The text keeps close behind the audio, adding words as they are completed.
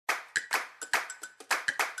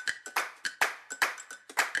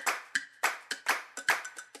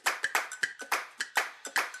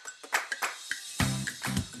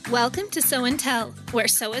Welcome to Sew and Tell, where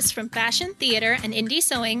sewists from fashion, theater, and indie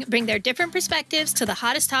sewing bring their different perspectives to the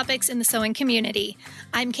hottest topics in the sewing community.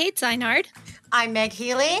 I'm Kate Zaynard. I'm Meg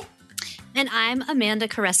Healy. And I'm Amanda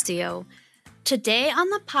Carestio. Today on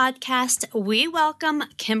the podcast, we welcome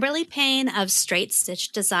Kimberly Payne of Straight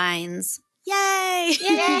Stitch Designs. Yay!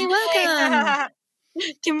 Yay, welcome!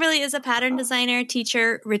 Kimberly is a pattern designer,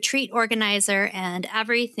 teacher, retreat organizer, and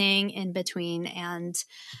everything in between. And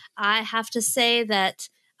I have to say that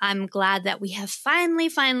I'm glad that we have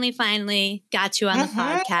finally got you on the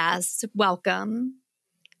podcast. Welcome.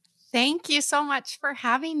 Thank you so much for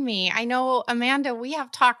having me. I know, Amanda, we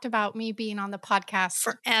have talked about me being on the podcast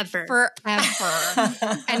forever.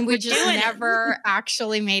 And we just never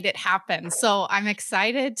actually made it happen. So I'm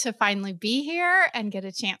excited to finally be here and get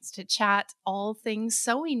a chance to chat all things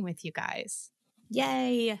sewing with you guys.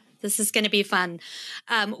 Yay. This is going to be fun.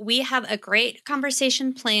 We have a great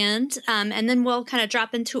conversation planned, and then we'll kind of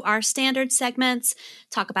drop into our standard segments,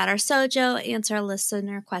 talk about our SewJo, answer a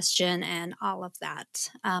listener question, and all of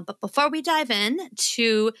that. But before we dive in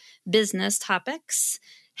to business topics,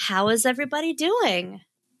 how is everybody doing?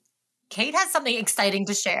 Kate has something exciting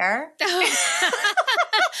to share.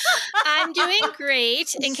 I'm doing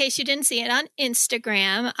great. In case you didn't see it on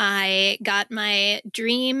Instagram, I got my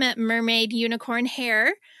dream mermaid unicorn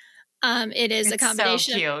hair. It is a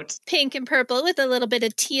combination of pink and purple with a little bit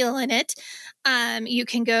of teal in it. You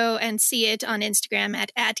can go and see it on Instagram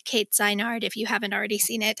at Kate Zaynard if you haven't already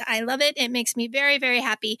seen it. I love it. It makes me very, very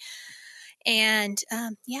happy. And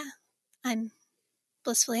I'm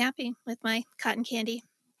blissfully happy with my cotton candy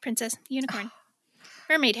princess unicorn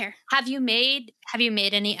mermaid hair. Have you made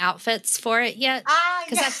any outfits for it yet?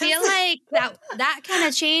 Because yes. I feel like that kind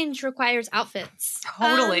of change requires outfits.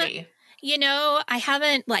 Totally. I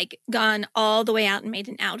haven't gone all the way out and made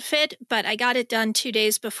an outfit, but I got it done 2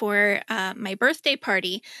 days before my birthday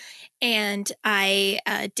party. And I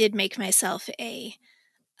did make myself a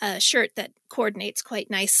shirt that coordinates quite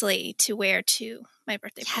nicely to wear to my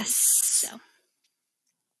birthday party. So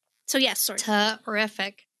yes, sort of.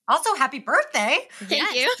 Terrific. Also, happy birthday.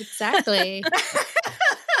 Thank you. Exactly.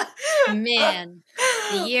 Man,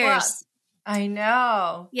 the years. Well, I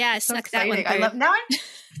know. Yeah, I snuck that one through.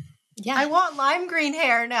 I want lime green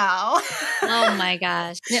hair now. Oh my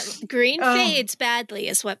gosh. No, green fades badly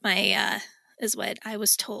is what is what I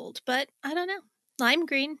was told, but I don't know. Lime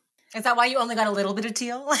green. Is that why you only got a little bit of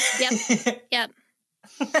teal? Yep.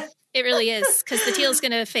 It really is, because the teal is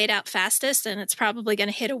going to fade out fastest, and it's probably going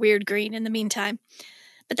to hit a weird green in the meantime.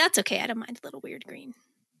 But that's okay. I don't mind a little weird green.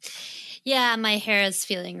 Yeah, my hair is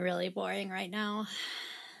feeling really boring right now.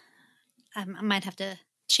 I might have to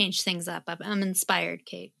change things up. I'm inspired,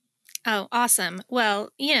 Kate. Oh, awesome.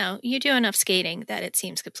 Well, you do enough skating that it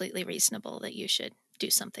seems completely reasonable that you should do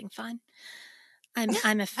something fun.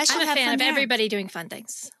 I'm a fan of everybody doing fun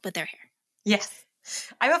things with their hair. Yes.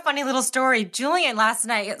 I have a funny little story. Julian last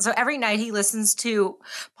night, so every night he listens to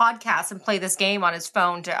podcasts and play this game on his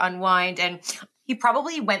phone to unwind, and he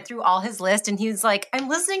probably went through all his list and he was like, I'm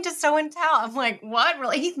listening to Sew and Tell. I'm like, what?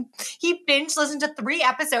 Really? He binge listened to 3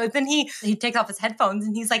 episodes and he takes off his headphones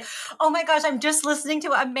and he's like, oh my gosh, I'm just listening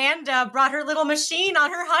to Amanda brought her little machine on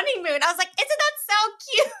her honeymoon. I was like, isn't that so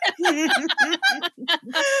cute?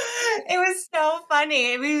 It was so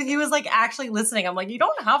funny. He was like actually listening. I'm like, you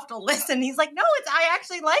don't have to listen. He's like, no, I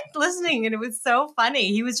actually liked listening. And it was so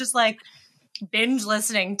funny. He was just like, binge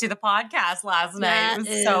listening to the podcast last night. It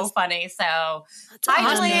was so funny. So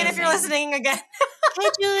hi, Julian, if you're listening again.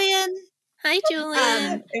 Hi, Julian. Hi,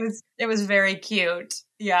 Julian. It was very cute.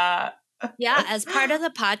 Yeah. Yeah. As part of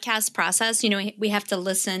the podcast process, we have to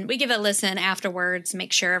listen. We give a listen afterwards,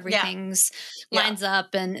 make sure everything's lines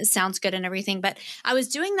up and it sounds good and everything. But I was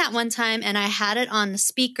doing that one time and I had it on the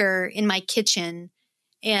speaker in my kitchen.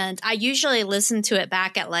 And I usually listen to it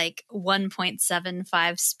back at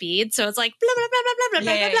 1.75 speed. So it's like blah, blah, blah, blah, blah,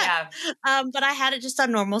 blah, blah, blah. But I had it just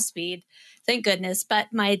on normal speed. Thank goodness.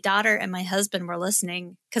 But my daughter and my husband were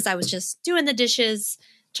listening because I was just doing the dishes,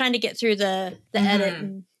 trying to get through the edit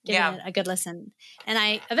and giving it a good listen. And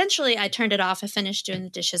I turned it off. I finished doing the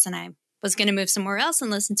dishes and I was going to move somewhere else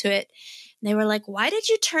and listen to it. And they were like, why did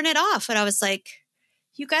you turn it off? And I was like,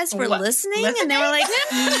 you guys were listening? And they were like,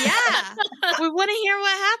 yeah, we want to hear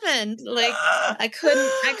what happened. I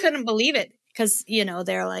couldn't believe it because,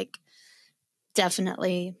 they're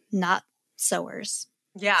definitely not sewers.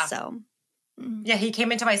 Yeah. So. Yeah, he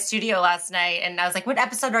came into my studio last night and I was like, what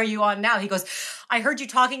episode are you on now? He goes, I heard you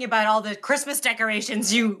talking about all the Christmas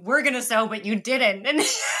decorations you were going to sew, but you didn't. And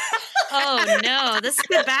Oh no, this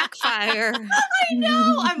could backfire. I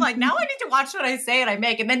know. I'm like, now I need to watch what I say and I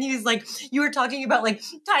make. And then he's like, you were talking about like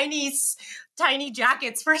tiny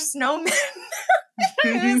jackets for snowmen.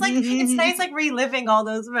 It was like, it's nice like reliving all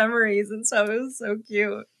those memories. And so it was so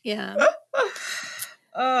cute. Yeah.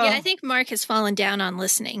 Yeah, I think Mark has fallen down on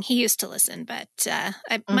listening. He used to listen, but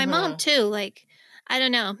my mom too. Like, I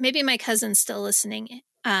don't know. Maybe my cousin's still listening.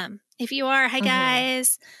 If you are, hi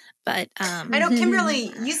guys. But I know,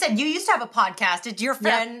 Kimberly, you said you used to have a podcast. Did your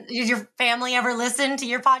family ever listen to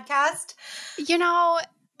your podcast? You know,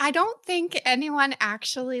 I don't think anyone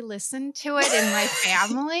actually listened to it in my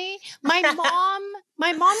family.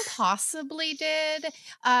 My mom possibly did.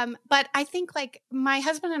 But I think like my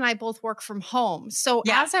husband and I both work from home. So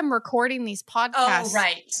as I'm recording these podcasts,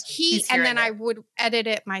 then I would edit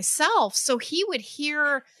it myself. So he would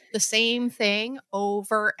hear the same thing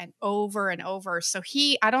over and over and over. So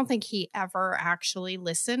I don't think he ever actually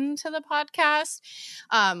listened to the podcast,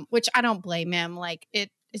 which I don't blame him. Like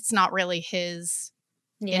it's not really his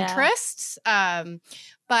interests.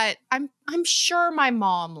 But I'm sure my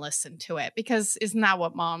mom listened to it because isn't that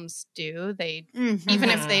what moms do? They even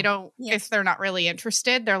if they don't, if they're not really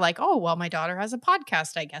interested, they're like, oh, well, my daughter has a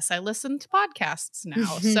podcast. I guess I listen to podcasts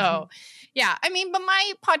now. So yeah, I mean, but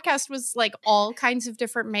my podcast was like all kinds of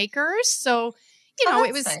different makers. So,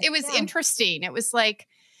 it was interesting. It was like,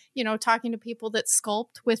 talking to people that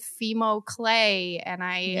sculpt with Fimo clay, and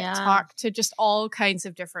I talked to just all kinds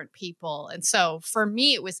of different people. And so for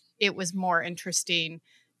me, it was more interesting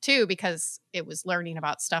too, because it was learning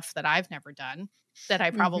about stuff that I've never done that I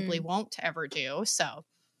probably won't ever do. So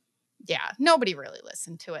yeah, nobody really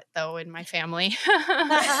listened to it though in my family.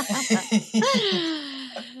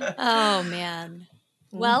 Oh man.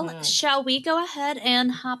 Well, shall we go ahead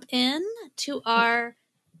and hop in to our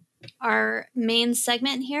main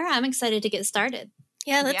segment here? I'm excited to get started.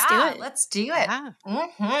 Yeah, let's do it. Let's do it.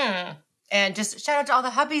 Yeah. And just shout out to all the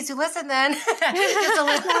hubbies who listen then. Just a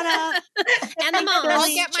little shout out. And the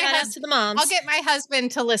moms. Shout out to the moms. I'll get my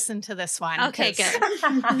husband to listen to this one. Okay,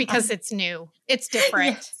 good. Because it's new. It's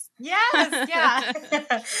different. Yes, yeah.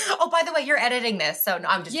 Oh, by the way, you're editing this, so no,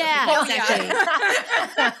 I'm just exactly.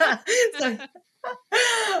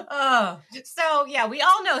 So yeah, we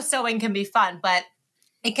all know sewing can be fun, but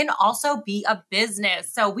it can also be a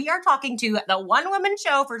business. So we are talking to the one-woman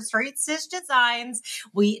show for Straight Stitch Designs.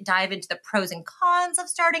 We dive into the pros and cons of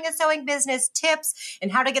starting a sewing business, tips,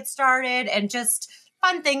 and how to get started, and just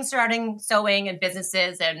fun things surrounding sewing and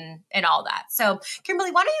businesses and all that. So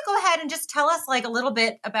Kimberly, why don't you go ahead and just tell us like a little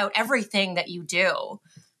bit about everything that you do?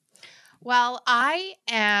 Well, I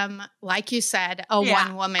am, like you said, a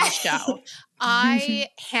one-woman show. I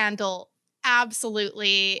handle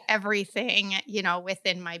absolutely everything,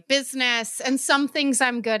 within my business, and some things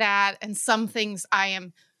I'm good at and some things I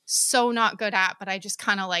am so not good at, but I just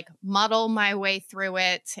kind of like muddle my way through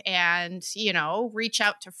it and, reach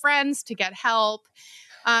out to friends to get help.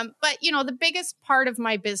 But, the biggest part of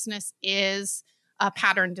my business is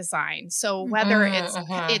pattern design. So whether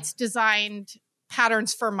it's designed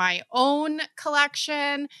patterns for my own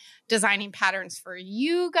collection, designing patterns for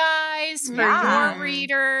you guys, for your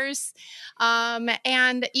readers.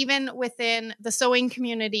 And even within the sewing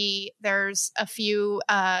community, there's a few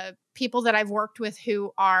people that I've worked with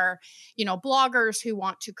who are, bloggers who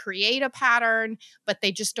want to create a pattern, but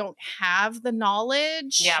they just don't have the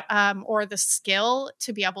knowledge or the skill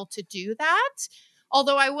to be able to do that.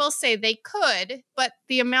 Although I will say they could, but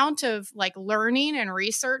the amount of like learning and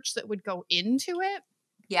research that would go into it.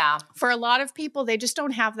 Yeah. For a lot of people, they just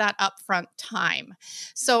don't have that upfront time.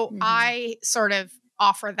 So I sort of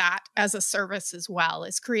offer that as a service as well,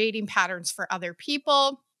 as creating patterns for other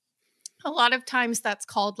people. A lot of times that's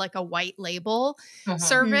called like a white label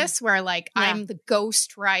service where like I'm the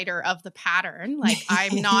ghost writer of the pattern. Like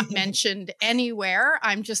I'm not mentioned anywhere.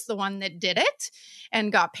 I'm just the one that did it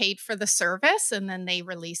and got paid for the service. And then they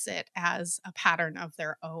release it as a pattern of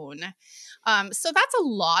their own. So that's a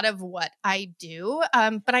lot of what I do.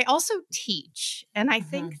 But I also teach. And I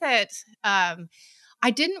think that I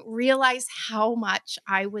didn't realize how much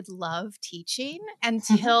I would love teaching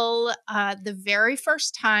until the very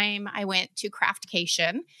first time I went to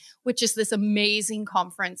Craftcation, which is this amazing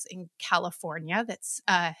conference in California that's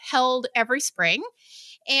held every spring.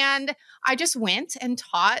 And I just went and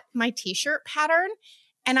taught my t-shirt pattern.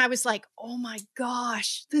 And I was like, oh my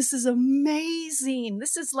gosh, this is amazing.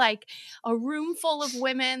 This is like a room full of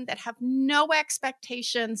women that have no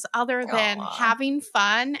expectations other than having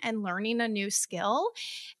fun and learning a new skill.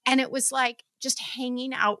 And it was like just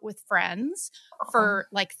hanging out with friends for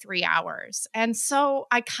like 3 hours. And so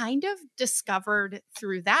I kind of discovered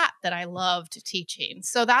through that I loved teaching.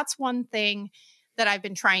 So that's one thing that I've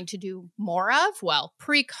been trying to do more of. Well,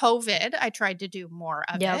 pre-COVID, I tried to do more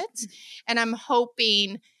of it. And I'm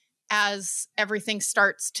hoping as everything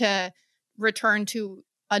starts to return to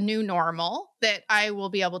a new normal that I will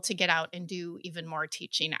be able to get out and do even more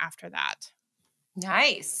teaching after that.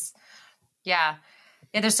 Nice. Yeah.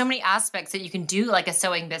 Yeah, there's so many aspects that you can do like a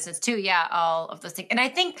sewing business too. Yeah, all of those things. And I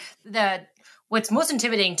think what's most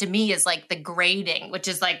intimidating to me is like the grading, which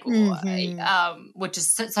is like, which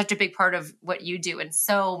is such a big part of what you do and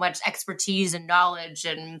so much expertise and knowledge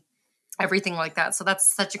and everything like that. So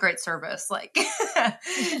that's such a great service, like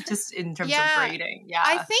just in terms of grading. Yeah.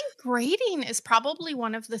 I think grading is probably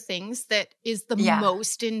one of the things that is the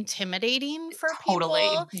most intimidating for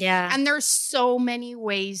people. Yeah. And there's so many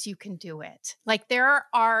ways you can do it. Like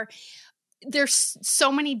there's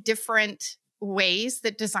so many different ways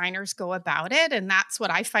that designers go about it. And that's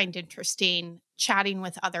what I find interesting chatting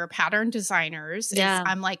with other pattern designers. Is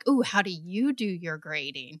I'm like, ooh, how do you do your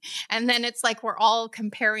grading? And then it's like we're all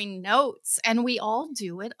comparing notes and we all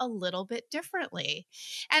do it a little bit differently.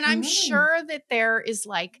 And I'm sure that there is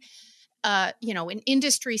like, an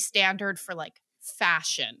industry standard for like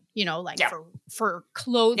fashion, like for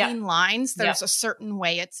clothing lines, there's a certain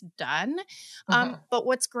way it's done. But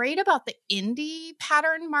what's great about the indie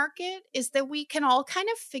pattern market is that we can all kind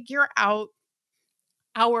of figure out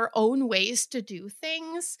our own ways to do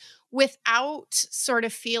things without sort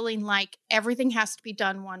of feeling like everything has to be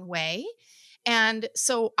done one way. And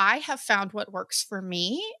so I have found what works for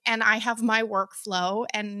me and I have my workflow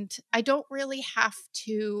and I don't really have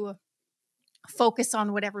to focus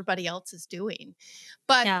on what everybody else is doing.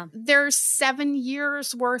 But there's 7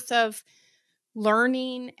 years worth of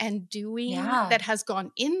learning and doing that has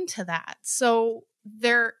gone into that. So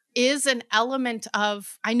there is an element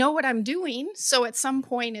of, I know what I'm doing. So at some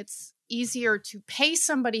point it's easier to pay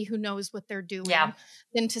somebody who knows what they're doing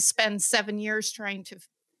than to spend 7 years trying to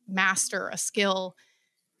master a skill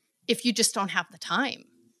if you just don't have the time.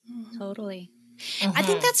 Totally. I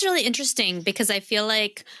think that's really interesting because I feel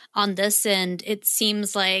like on this end, it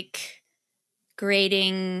seems like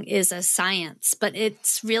grading is a science, but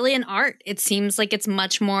it's really an art. It seems like it's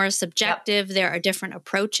much more subjective. There are different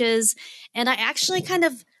approaches. And I actually kind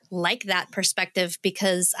of like that perspective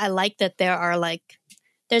because I like that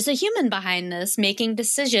there's a human behind this making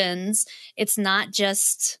decisions. It's not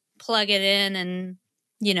just plug it in and,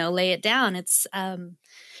 lay it down. It's,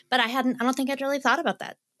 but I don't think I'd really thought about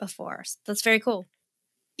that before. So that's very cool.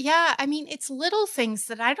 Yeah, I mean, it's little things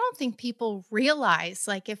that I don't think people realize.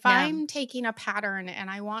 Like if I'm taking a pattern and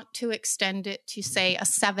I want to extend it to, say, a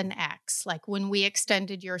 7X, like when we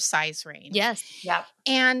extended your size range. Yes. Yeah.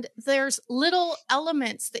 And there's little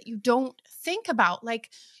elements that you don't think about. Like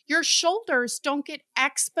your shoulders don't get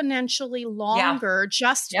exponentially longer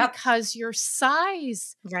just because your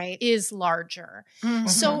size is larger.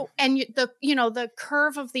 So, and the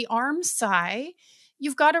curve of the arm side,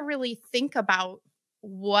 you've got to really think about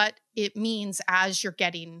what it means as you're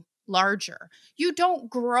getting larger. You don't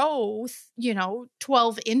grow,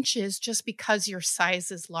 12 inches just because your size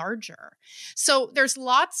is larger. So there's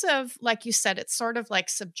lots of, like you said, it's sort of like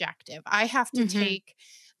subjective. I have to take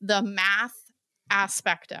the math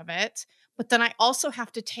aspect of it, but then I also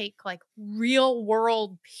have to take like real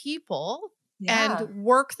world people and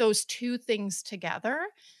work those two things together.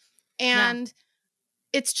 And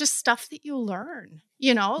it's just stuff that you learn,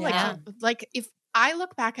 like if I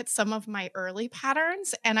look back at some of my early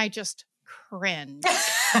patterns and I just cringe,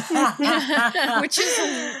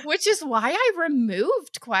 which is why I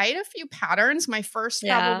removed quite a few patterns, my first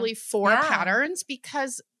probably 4 patterns,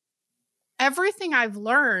 because everything I've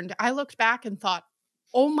learned, I looked back and thought,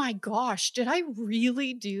 oh my gosh, did I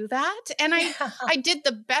really do that? And I did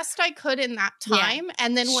the best I could in that time.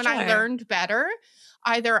 And then when I learned better,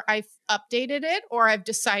 either I've updated it or I've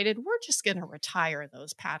decided we're just going to retire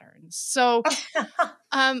those patterns. So,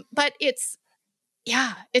 but it's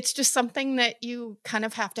just something that you kind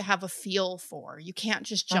of have to have a feel for. You can't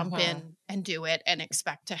just jump in and do it and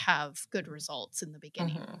expect to have good results in the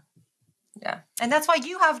beginning. Yeah. And that's why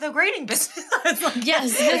you have the grading business.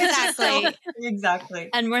 Yes, exactly. Exactly.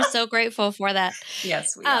 And we're so grateful for that.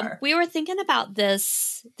 Yes, we are. We were thinking about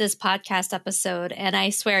this podcast episode, and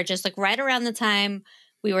I swear, just like right around the time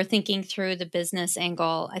we were thinking through the business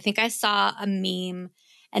angle, I think I saw a meme,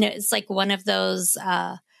 And it's like one of those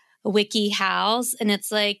wiki hows. And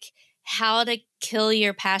it's like how to kill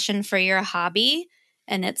your passion for your hobby.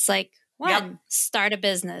 And it's like, one, start a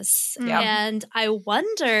business. Yep. And I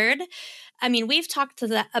wondered, I mean, we've talked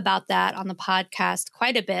about that on the podcast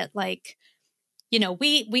quite a bit. Like, you know,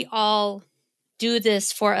 we all do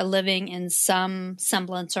this for a living in some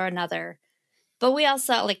semblance or another. But we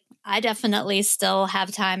also, like, I definitely still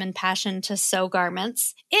have time and passion to sew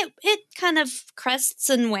garments. It kind of crests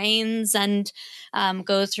and wanes and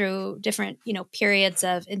goes through different, you know, periods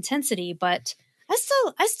of intensity. But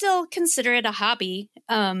I still consider it a hobby.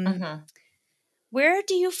 Where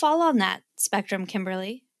do you fall on that spectrum,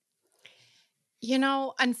 Kimberly? You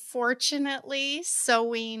know, unfortunately,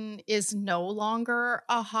 sewing is no longer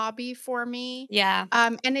a hobby for me. Yeah.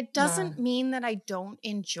 And it doesn't mean that I don't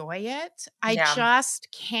enjoy it. I just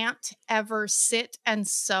can't ever sit and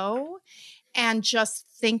sew and just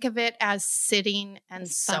think of it as sitting and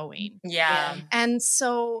sewing. Yeah. And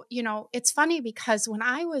so, you know, it's funny because when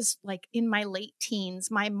I was like in my late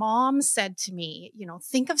teens, my mom said to me, you know,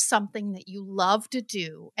 think of something that you love to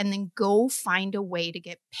do and then go find a way to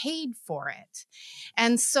get paid for it.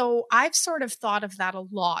 And so I've sort of thought of that a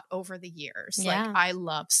lot over the years. Yeah. Like I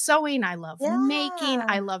love sewing, I love making,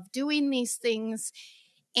 I love doing these things.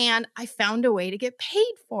 And I found a way to get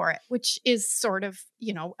paid for it, which is sort of,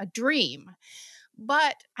 you know, a dream.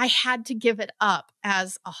 But I had to give it up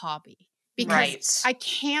as a hobby because I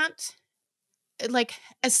can't, like,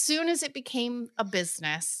 as soon as it became a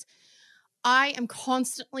business, I am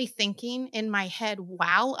constantly thinking in my head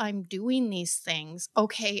while I'm doing these things,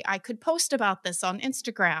 okay, I could post about this on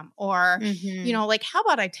Instagram or, you know, like, how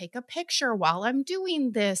about I take a picture while I'm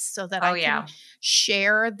doing this so that I can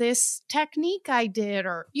share this technique I did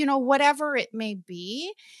or, you know, whatever it may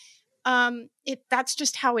be. That's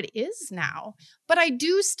just how it is now. But I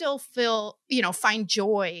do still feel, you know, find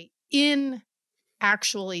joy in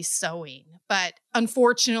actually sewing. But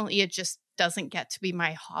unfortunately, it just doesn't get to be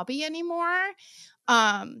my hobby anymore.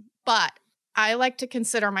 But I like to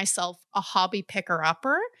consider myself a hobby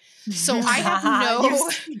picker-upper. So I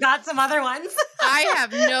have you got some other ones. I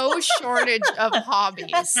have no shortage of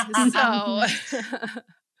hobbies. So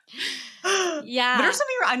yeah. What are some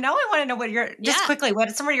of your, now I want to know what your, just quickly, what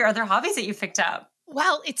are some of your other hobbies that you picked up?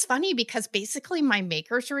 Well, it's funny because basically my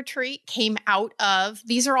maker's retreat came out of,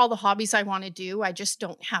 these are all the hobbies I want to do. I just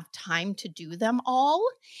don't have time to do them all.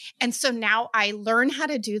 And so now I learn how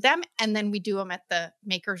to do them and then we do them at the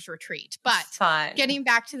maker's retreat. But getting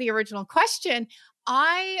back to the original question,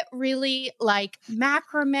 I really like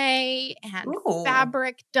macrame and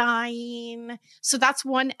fabric dyeing. So that's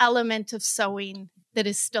one element of sewing that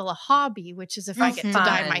is still a hobby, which is if I get to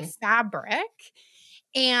dye my fabric.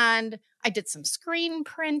 And I did some screen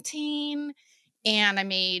printing and I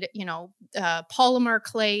made, you know, polymer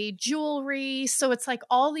clay jewelry. So it's like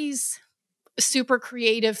all these super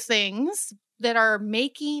creative things that are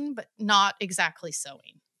making, but not exactly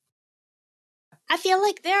sewing. I feel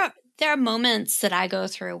like there are moments that I go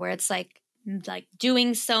through where it's like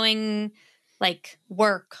doing sewing, like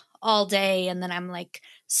work all day. And then I'm like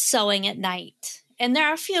sewing at night. And there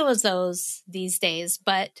are a few of those these days,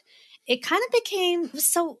 but it kind of became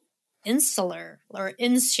so insular,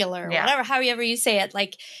 whatever, however you say it.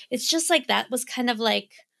 Like, it's just like that was kind of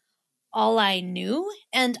like all I knew.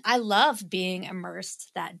 And I love being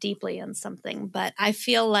immersed that deeply in something, but I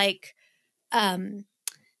feel like kind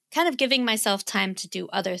of giving myself time to do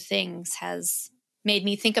other things has made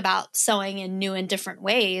me think about sewing in new and different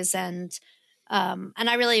ways. And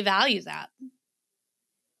I really value that.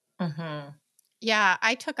 Yeah,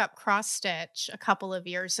 I took up cross stitch a couple of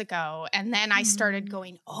years ago and then I started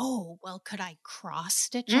going, oh, well, could I cross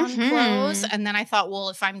stitch on clothes? And then I thought, well,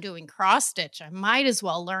 if I'm doing cross stitch, I might as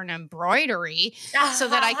well learn embroidery so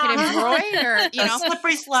that I could embroider, you know.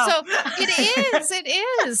 Slippery slope. So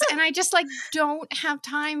it is. And I just like don't have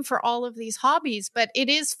time for all of these hobbies, but it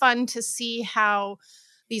is fun to see how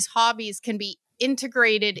these hobbies can be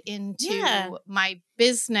integrated into my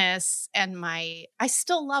business and I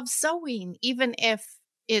still love sewing, even if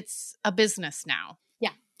it's a business now. Yeah.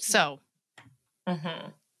 So.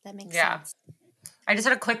 That makes sense. I just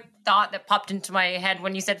had a quick thought that popped into my head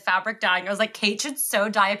when you said fabric dyeing. I was like, Kate should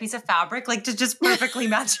dye a piece of fabric, like to just perfectly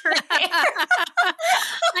match her hair.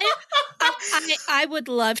 I would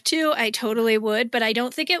love to. I totally would, but I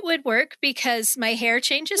don't think it would work because my hair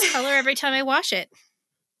changes color every time I wash it.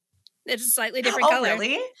 It's a slightly different color. Oh,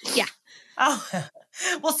 really? Yeah. Oh,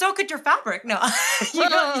 well, so could your fabric. No. I feel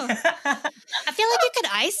like you could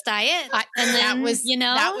ice dye it.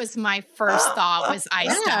 That was my first thought was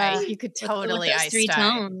ice dye. You could totally with those ice 3 dye.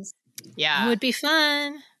 tones. Yeah. It would be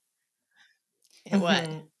fun. What?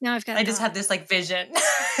 Now I've got I just had this like vision.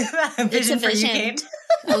 It's a for you, vision. Kate.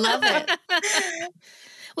 I love it.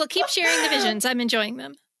 Well, keep sharing the visions. I'm enjoying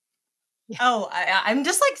them. Oh, I'm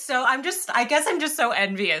just like, I guess I'm just so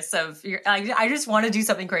envious of your, I just want to do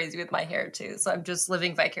something crazy with my hair too. So I'm just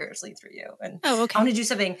living vicariously through you. And I want to do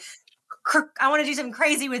something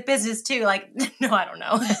crazy with business too. Like, no, I don't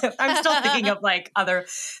know. I'm still thinking of like other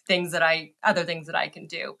things that I can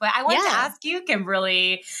do. But I wanted to ask you,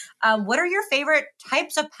 Kimberly, what are your favorite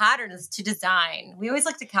types of patterns to design? We always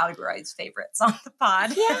like to categorize favorites on the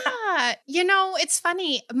pod. Yeah. It's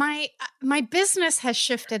funny. My business has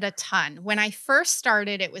shifted a ton. When I first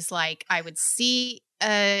started, it was like I would see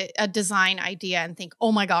a design idea and think,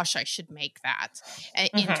 oh my gosh, I should make that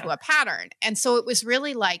into a pattern. And so it was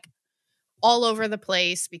really like all over the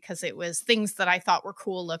place because it was things that I thought were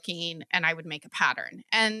cool looking and I would make a pattern.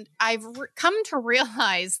 And I've come to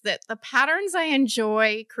realize that the patterns I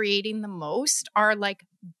enjoy creating the most are like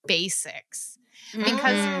basics.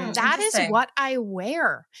 Because that is what I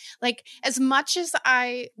wear. Like, as much as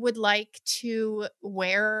I would like to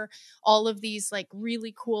wear all of these like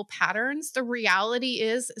really cool patterns, the reality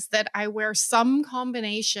is that I wear some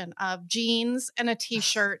combination of jeans and a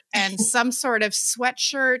t-shirt and some sort of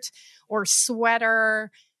sweatshirt or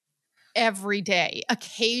sweater every day.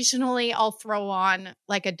 Occasionally I'll throw on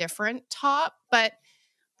like a different top, but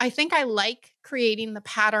I think I like creating the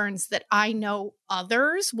patterns that I know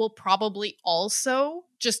others will probably also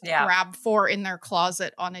just grab for in their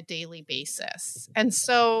closet on a daily basis. And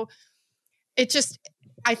so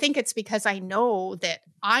I think it's because I know that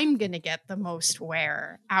I'm going to get the most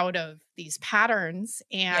wear out of these patterns.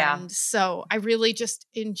 And so I really just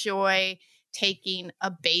enjoy taking a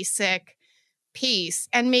basic piece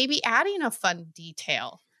and maybe adding a fun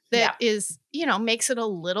detail that is, makes it a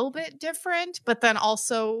little bit different, but then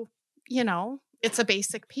also, it's a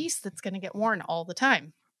basic piece that's going to get worn all the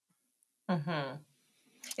time. Mm-hmm.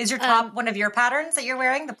 Is your top one of your patterns that you're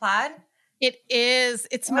wearing, the plaid? It is.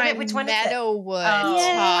 It's my Meadowwood top.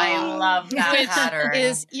 I love that pattern.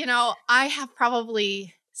 Is, I have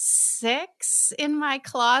probably 6 in my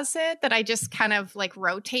closet that I just kind of like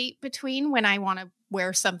rotate between when I want to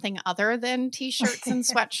wear something other than t-shirts and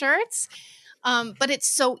sweatshirts. But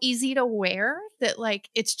it's so easy to wear that like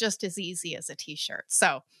it's just as easy as a t-shirt.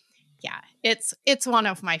 So yeah, it's one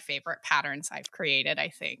of my favorite patterns I've created, I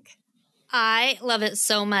think. I love it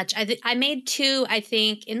so much. I made 2, I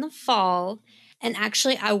think, in the fall. And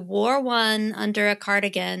actually, I wore one under a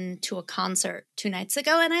cardigan to a concert 2 nights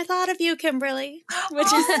ago. And I thought of you, Kimberly,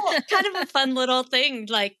 which is kind of a fun little thing,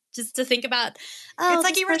 like just to think about. Oh, it's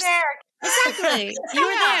like you were there. Exactly. You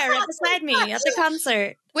were there right beside me at the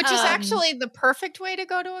concert. Which is actually the perfect way to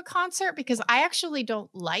go to a concert because I actually don't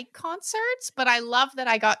like concerts, but I love that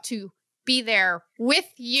I got to be there with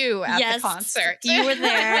you at the concert. You were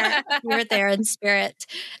there. You were there in spirit.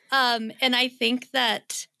 And I think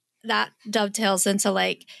that dovetails into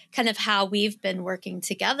like kind of how we've been working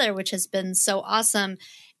together, which has been so awesome.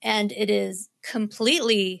 And it is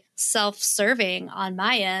completely self-serving on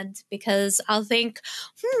my end because I'll think,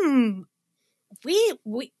 we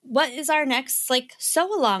what is our next like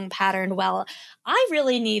sew along pattern? Well, I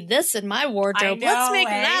really need this in my wardrobe. Let's make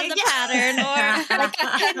that the pattern. Or like,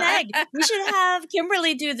 hey Meg, we should have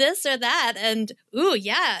Kimberly do this or that. And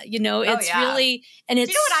it's really, and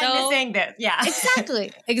it's I'm missing this. Yeah.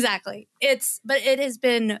 Exactly. But it has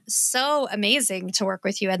been so amazing to work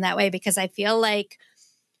with you in that way because I feel like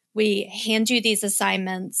we hand you these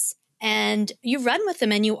assignments and you run with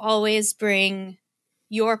them and you always bring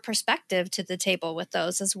your perspective to the table with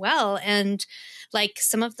those as well. And like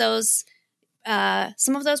some of those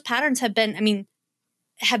patterns have been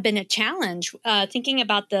a challenge. Thinking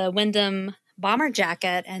about the Wyndham bomber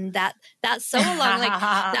jacket and that sew along, like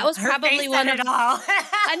that was probably one of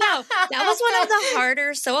I know that was one of the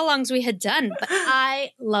harder sew alongs we had done, but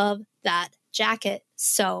I love that jacket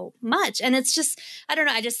so much. And it's just, I don't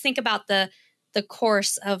know. I just think about the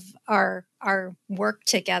course of our work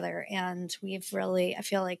together. And we've really, I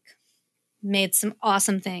feel like, made some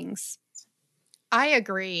awesome things. I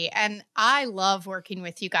agree. And I love working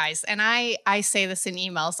with you guys. And I say this in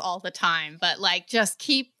emails all the time, but like just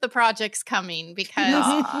keep the projects coming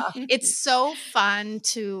because it's so fun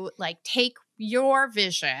to like take your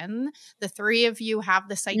vision. The 3 of you have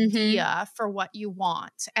this idea for what you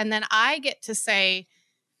want. And then I get to say,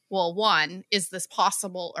 well, 1, is this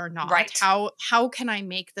possible or not? Right. How can I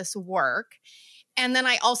make this work? And then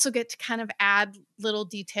I also get to kind of add little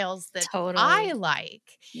details that I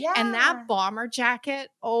like. Yeah. And that bomber jacket,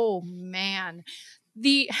 oh man,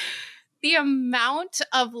 the amount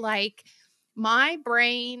of like my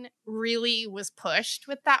brain really was pushed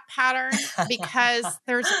with that pattern because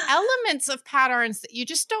there's elements of patterns that you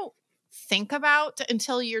just don't think about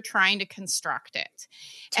until you're trying to construct it.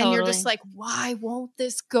 Totally. And you're just like, why won't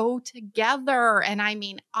this go together? And I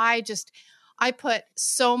mean, I put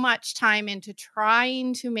so much time into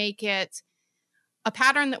trying to make it a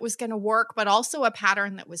pattern that was going to work, but also a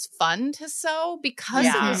pattern that was fun to sew because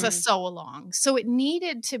it was a sew along. So it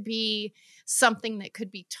needed to be something that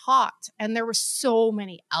could be taught. And there were so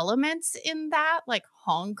many elements in that, like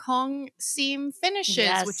Hong Kong seam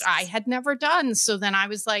finishes, which I had never done. So then I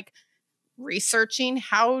was like researching,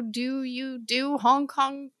 how do you do Hong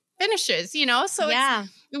Kong finishes, you know? So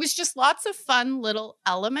it was just lots of fun little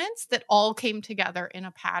elements that all came together in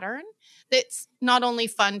a pattern that's not only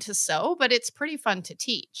fun to sew, but it's pretty fun to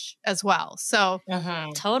teach as well. So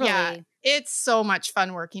totally. Yeah, it's so much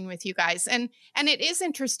fun working with you guys. And it is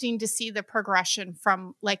interesting to see the progression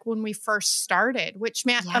from like when we first started, which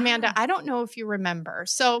Amanda, I don't know if you remember.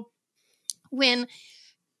 So when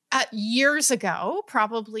years ago,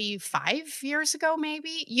 probably 5 years ago,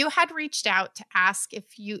 maybe, you had reached out to ask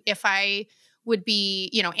if I would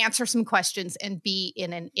be, answer some questions and be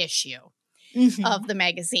in an issue of the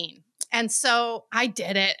magazine. And so I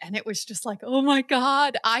did it, and it was just like, oh my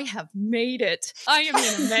God, I have made it. I am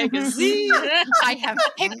in a magazine. I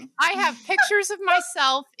have pictures of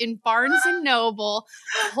myself in Barnes and Noble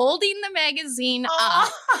holding the magazine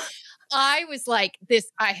up. I was like,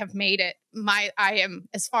 I have made it. I am,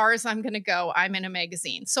 as far as I'm going to go, I'm in a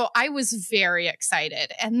magazine. So I was very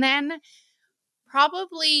excited. And then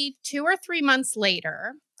probably 2 or 3 months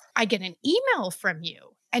later, I get an email from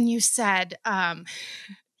you, and you said,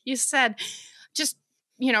 just,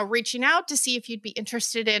 reaching out to see if you'd be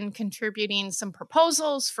interested in contributing some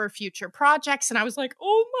proposals for future projects. And I was like,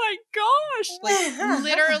 oh my gosh, like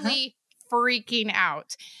literally freaking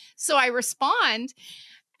out. So I respond,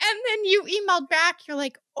 and then you emailed back. You're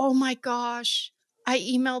like, oh my gosh, I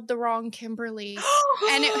emailed the wrong Kimberly.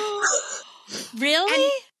 And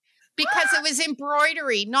Really? Because it was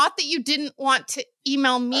embroidery. Not that you didn't want to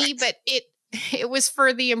email me, but it was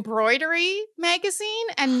for the embroidery magazine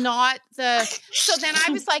and not so then I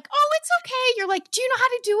was like, oh, it's okay. You're like, do you know how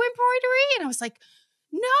to do embroidery? And I was like,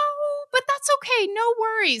 no, but that's okay. No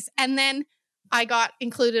worries. And then I got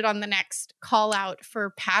included on the next call out for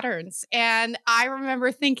patterns. And I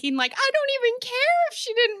remember thinking like, I don't even care if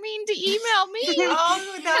she didn't mean to email me.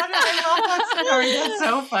 I love that story. That's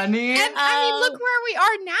so funny. And I mean, look where we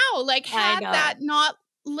are now. Like had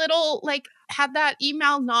that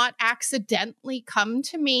email not accidentally come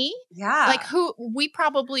to me, like we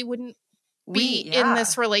probably wouldn't be in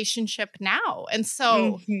this relationship now. And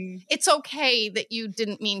so it's okay that you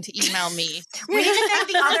didn't mean to email me. We need to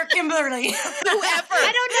thank the other Kimberly.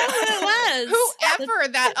 I don't know who it was. Whoever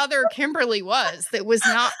that other Kimberly was that was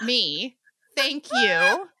not me. Thank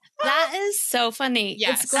you. That is so funny.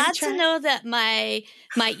 Yes. It's glad to know that my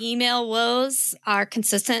email woes are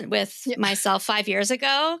consistent with myself 5 years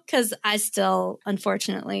ago, because I still,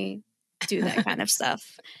 unfortunately, do that kind of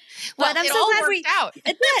stuff. Well, I'm so glad worked out.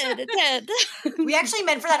 It did. We actually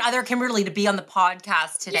meant for that other Kimberly to be on the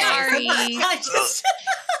podcast today. Sorry.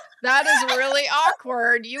 That is really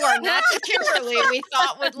awkward. You are not the Kimberly we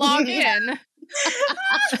thought would log in.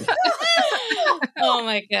 Oh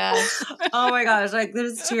my gosh. Oh my gosh. Like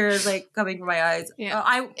there's tears like coming from my eyes.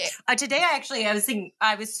 Yeah. Today I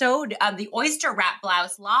was sewed the oyster wrap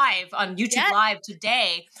blouse live on YouTube Live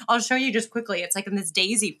today. I'll show you just quickly. It's like in this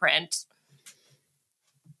daisy print.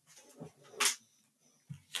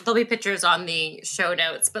 There'll be pictures on the show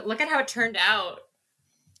notes, but look at how it turned out.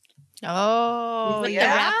 Oh, with the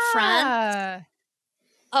wrap front.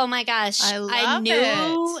 Oh my gosh. I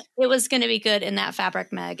knew it was going to be good in that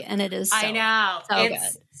fabric, Meg, and it is so, I know. So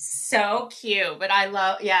it's good. So cute, but I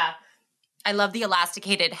love the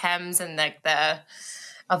elasticated hems and like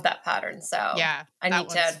of that pattern. So I need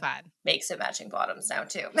to make some matching bottoms now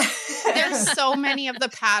too. There's so many of the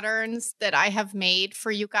patterns that I have made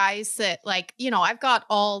for you guys that like, I've got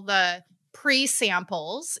all the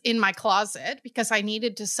pre-samples in my closet because I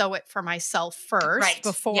needed to sew it for myself first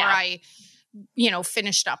before I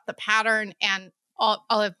finished up the pattern, and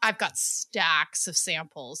I've got stacks of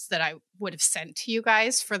samples that I would have sent to you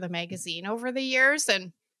guys for the magazine over the years.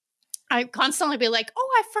 And I constantly be like, oh,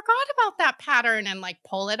 I forgot about that pattern, and like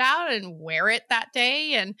pull it out and wear it that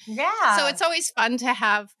day. And so it's always fun to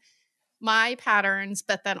have my patterns,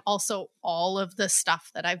 but then also all of the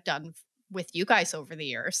stuff that I've done with you guys over the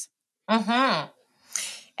years.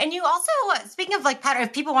 And you also, speaking of like pattern,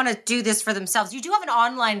 if people want to do this for themselves, you do have an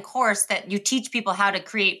online course that you teach people how to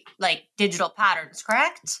create like digital patterns,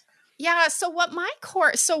 correct? Yeah. So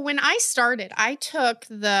when I started, I took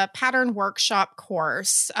the pattern workshop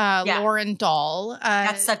course, Lauren Dahl.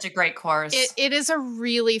 That's such a great course. It is a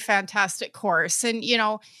really fantastic course. And,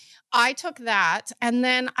 I took that, and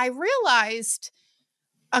then I realized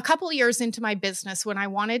a couple of years into my business, when I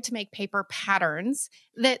wanted to make paper patterns,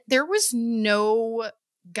 that there was no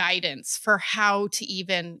guidance for how to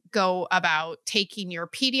even go about taking your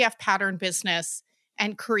PDF pattern business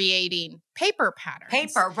and creating paper patterns.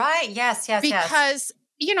 Paper, right. Yes. Because,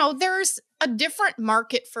 there's a different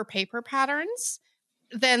market for paper patterns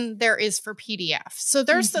than there is for PDF. So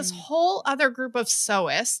there's this whole other group of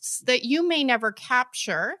sewists that you may never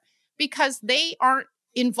capture because they aren't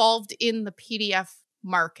involved in the PDF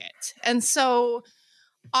market. And so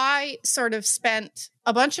I sort of spent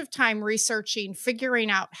a bunch of time researching, figuring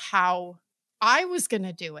out how I was going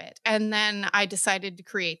to do it. And then I decided to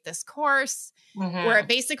create this course where it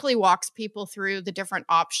basically walks people through the different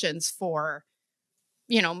options for,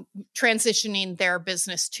 transitioning their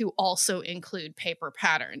business to also include paper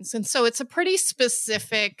patterns. And so it's a pretty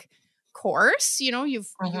specific course. You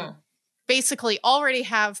basically already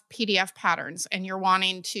have PDF patterns and you're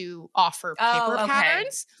wanting to offer paper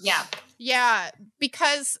patterns. Yeah. Yeah.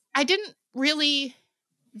 Because I didn't really,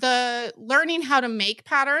 the learning how to make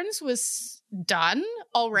patterns was done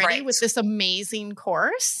already with this amazing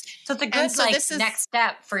course. So it's a good next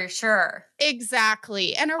step for sure.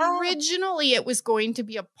 Exactly. And originally it was going to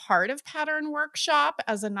be a part of Pattern Workshop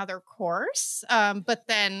as another course. But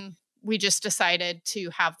then we just decided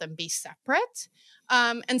to have them be separate.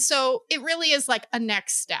 And so it really is like a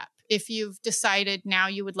next step. If you've decided now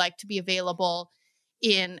you would like to be available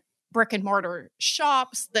in brick and mortar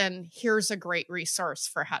shops, then here's a great resource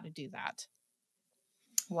for how to do that.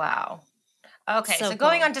 Wow. Okay. So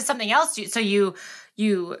going on to something else. So you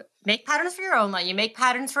make patterns for your own line. You make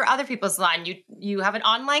patterns for other people's line. You have an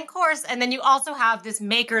online course, and then you also have this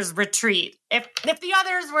maker's retreat. If the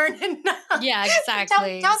others weren't enough. Yeah,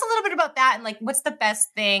 exactly. Tell us a little bit about that, and what's the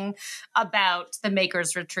best thing about the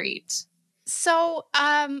maker's retreat? So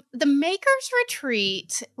the maker's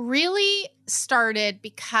retreat really started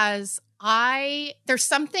because there's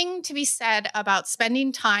something to be said about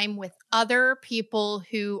spending time with other people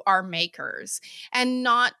who are makers and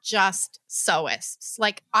not just sewists.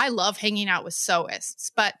 I love hanging out with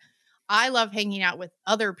sewists, but I love hanging out with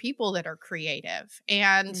other people that are creative.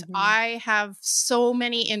 And I have so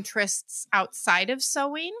many interests outside of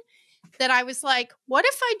sewing that I was like, what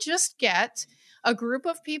if I just get a group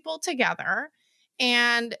of people together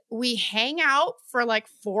and we hang out for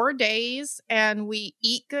 4 days and we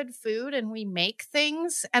eat good food and we make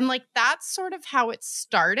things. And that's sort of how it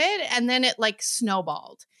started. And then it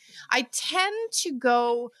snowballed. I tend to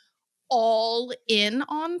go all in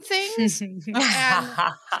on things. And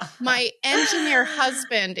my engineer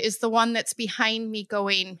husband is the one that's behind me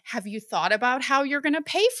going, have you thought about how you're going to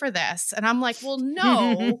pay for this? And I'm like, well,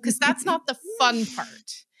 no, because that's not the fun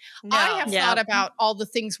part. No. I have thought about all the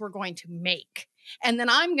things we're going to make. And then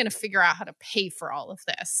I'm going to figure out how to pay for all of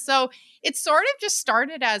this. So it sort of just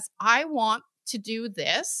started as I want to do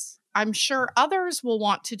this. I'm sure others will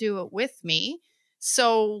want to do it with me.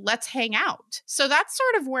 So let's hang out. So that's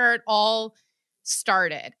sort of where it all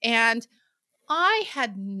started. And I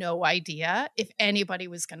had no idea if anybody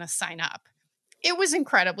was going to sign up. It was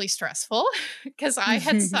incredibly stressful because I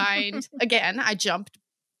had signed, again, I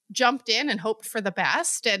jumped in and hoped for the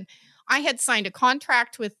best. And I had signed a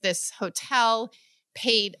contract with this hotel,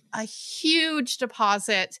 paid a huge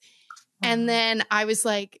deposit. And then I was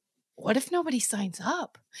like, what if nobody signs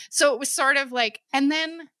up? So it was sort of and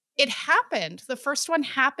then it happened. The first one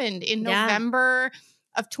happened in November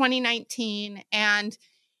of 2019. And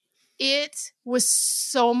it was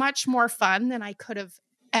so much more fun than I could have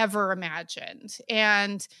ever imagined.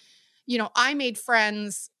 And, I made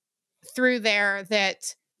friends through there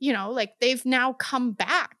that, they've now come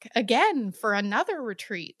back again for another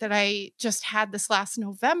retreat that I just had this last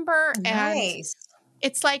November. Nice.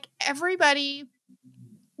 And it's everybody,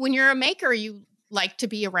 when you're a maker, you like to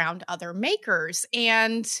be around other makers.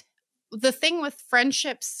 And the thing with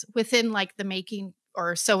friendships within the making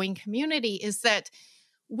or sewing community is that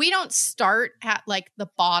we don't start at the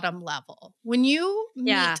bottom level. When you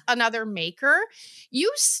meet another maker,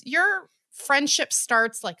 your friendship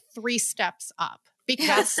starts 3 steps up.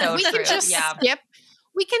 Because so we can just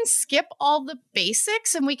skip all the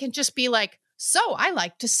basics and we can just be so I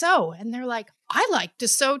like to sew. And they're like, I like to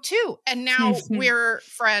sew too. And now we're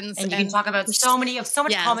friends. And you can talk about so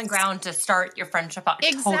much common ground to start your friendship on.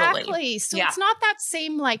 Exactly. Totally. So it's not that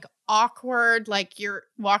same awkward, you're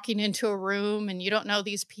walking into a room and you don't know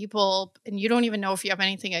these people and you don't even know if you have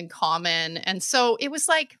anything in common. And so it was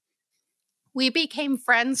we became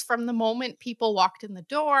friends from the moment people walked in the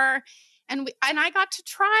door. And I got to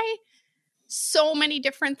try so many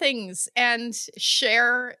different things and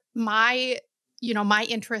share my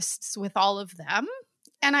interests with all of them.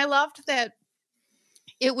 And I loved that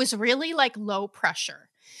it was really like low pressure.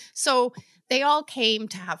 So they all came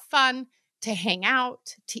to have fun, to hang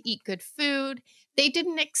out, to eat good food. They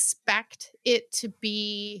didn't expect it to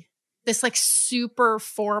be this like super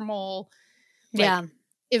formal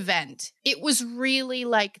event. It was really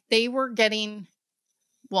like they were getting,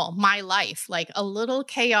 well, my life, like a little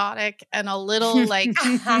chaotic and a little like,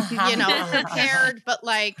 prepared, but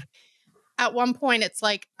like at one point it's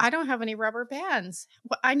like, I don't have any rubber bands.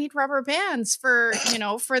 I need rubber bands for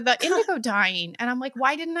the indigo dyeing. And I'm like,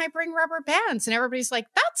 why didn't I bring rubber bands? And everybody's like,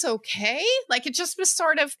 that's okay. Like it just was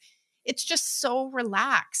sort of, it's just so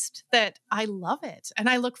relaxed that I love it. And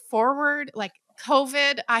I look forward, like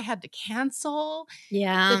COVID, I had to cancel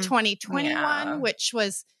the 2021, which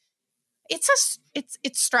was, it's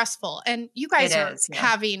stressful. And you guys are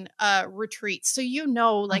having a retreat. So,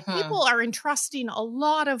 like people are entrusting a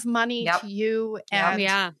lot of money to you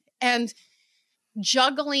and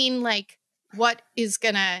juggling like what is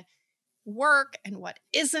going to work and what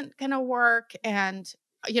isn't going to work. And,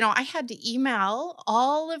 I had to email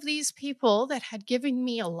all of these people that had given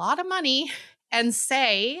me a lot of money and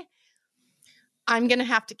say, I'm going to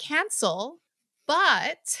have to cancel,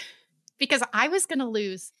 but because I was going to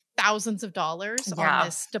lose thousands of dollars on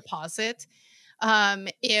this deposit.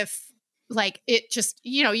 If like it just,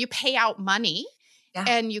 you pay out money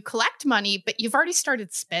and you collect money, but you've already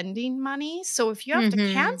started spending money. So if you have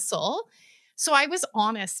to cancel, so I was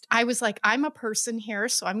honest. I was like, I'm a person here,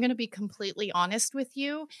 so I'm going to be completely honest with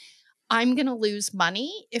you. I'm going to lose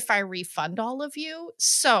money if I refund all of you.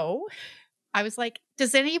 So I was like,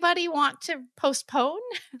 does anybody want to postpone?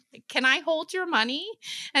 Can I hold your money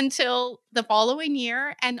until the following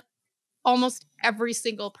year? And almost every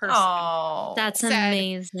single person that's said,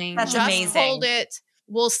 amazing. That's just amazing. Hold it.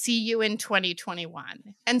 We'll see you in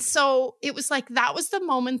 2021. And so it was like, that was the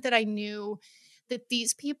moment that I knew that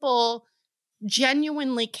these people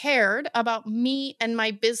genuinely cared about me and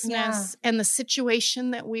my business and the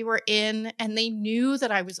situation that we were in. And they knew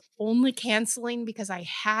that I was only canceling because I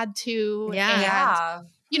had to.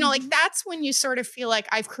 And, like that's when you sort of feel like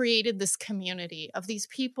I've created this community of these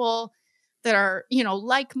people that are,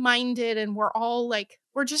 like-minded. And we're all like,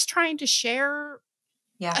 we're just trying to share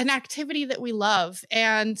an activity that we love.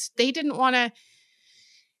 And they didn't want to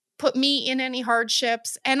put me in any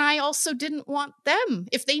hardships. And I also didn't want them.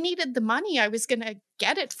 If they needed the money, I was going to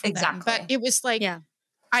get it for them. But it was like,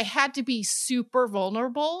 I had to be super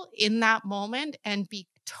vulnerable in that moment and be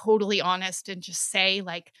totally honest and just say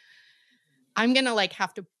like, I'm going to like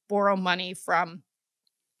have to borrow money from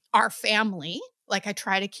our family. Like I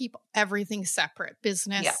try to keep everything separate,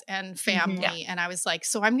 business and family. And I was like,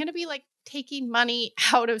 so I'm going to be like taking money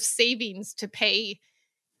out of savings to pay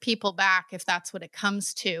people back if that's what it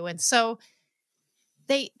comes to. And so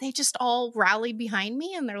they just all rallied behind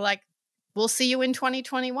me and they're like, we'll see you in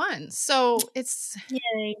 2021. So it's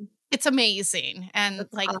amazing. And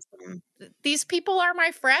that's like awesome. These people are my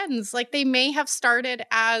friends. Like they may have started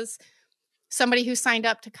as somebody who signed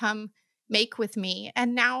up to come make with me.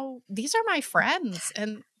 And now these are my friends.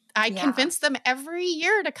 And I convince them every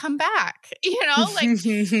year to come back, like is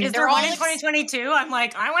there one in 2022? I'm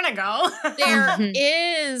like, I want to go. There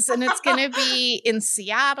is. And it's going to be in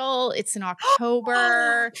Seattle. It's in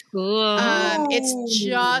October. It's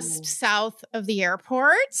just south of the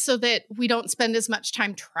airport so that we don't spend as much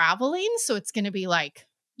time traveling. So it's going to be like,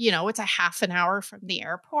 it's a half an hour from the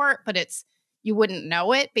airport, but you wouldn't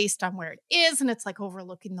know it based on where it is. And it's like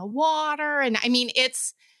overlooking the water. And I mean,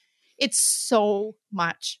 it's so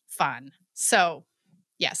much fun. So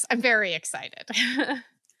yes, I'm very excited.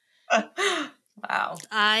 Wow.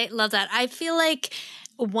 I love that. I feel like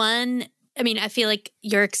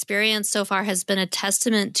your experience so far has been a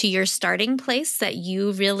testament to your starting place, that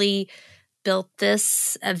you really built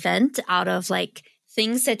this event out of like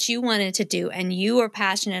things that you wanted to do and you were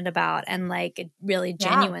passionate about, and like a really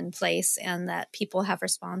genuine place, and that people have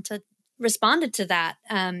responded to that.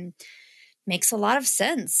 Makes a lot of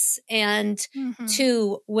sense. And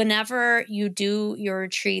two, whenever you do your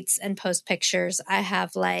retreats and post pictures, I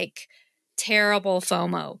have like terrible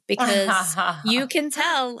FOMO because you can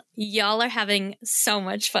tell y'all are having so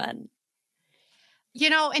much fun.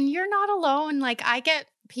 And you're not alone. Like I get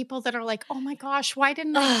people that are like, oh my gosh, why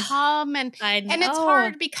didn't I come? And it's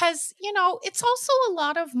hard because, it's also a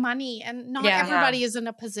lot of money, and not everybody is in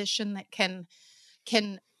a position that can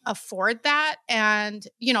afford that. And,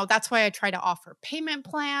 that's why I try to offer payment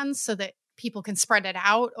plans so that people can spread it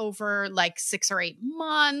out over like 6 or 8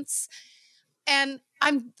 months. And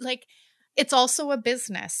I'm like, it's also a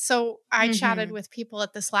business. So I chatted with people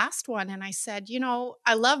at this last one and I said, you know,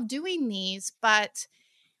 I love doing these, but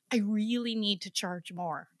I really need to charge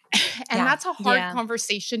more. And that's a hard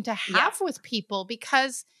conversation to have with people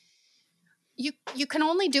because you can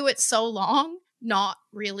only do it so long, not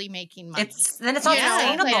really making money. Then it's not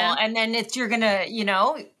sustainable. And then you're going to, you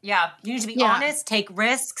need to be honest, take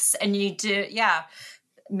risks, and you need to,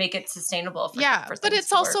 make it sustainable. For but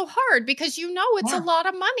it's also hard because, it's a lot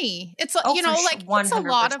of money. It's, it's a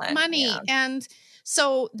lot of money. Yeah. And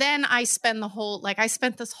so then I spent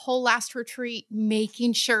this whole last retreat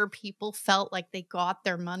making sure people felt like they got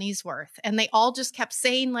their money's worth. And they all just kept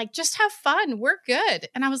saying like, just have fun. We're good.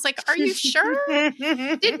 And I was like, are you sure?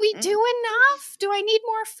 Did we do enough? Do I need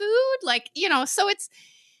more food? So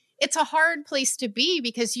it's a hard place to be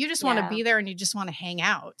because you just want to be there and you just want to hang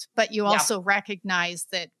out. But you also recognize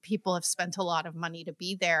that people have spent a lot of money to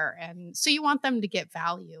be there. And so you want them to get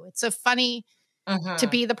value. It's a funny to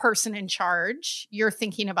be the person in charge. You're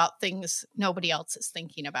thinking about things nobody else is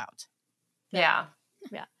thinking about. Yeah.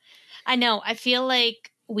 Yeah. I know. I feel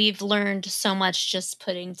like we've learned so much just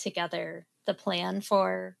putting together the plan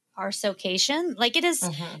for our Sewcation. Like it is,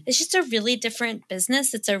 it's just a really different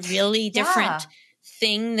business. It's a really different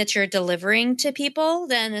thing that you're delivering to people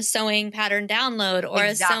than a sewing pattern download or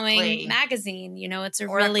a sewing magazine. It's a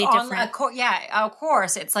really different. Of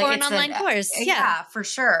course. It's like or an online course. Yeah, for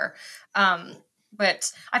sure.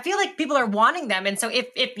 But I feel like people are wanting them. And so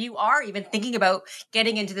if you are even thinking about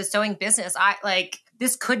getting into the sewing business,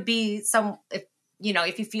 this could be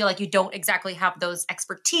if you feel like you don't exactly have those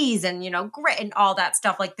expertise and, grit and all that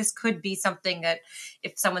stuff, like this could be something that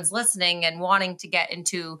if someone's listening and wanting to get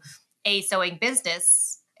into a sewing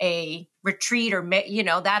business, a retreat, or,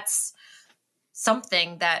 that's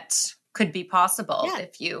something that could be possible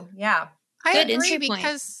if you, I agree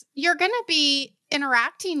because you're going to be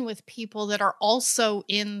interacting with people that are also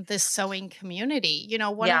in this sewing community.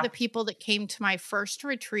 One of the people that came to my first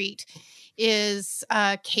retreat is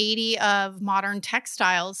Katie of Modern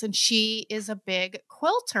Textiles, and she is a big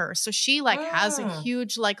quilter. So she has a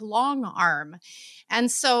huge long arm.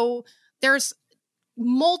 And so there's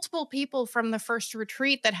multiple people from the first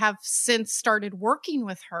retreat that have since started working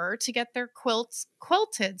with her to get their quilts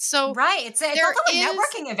quilted. So it's also a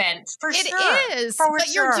networking event for sure. It is, but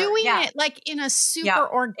you're doing it in a super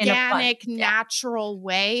organic, natural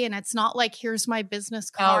way. And it's not like, here's my business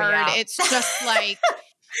card. It's just like,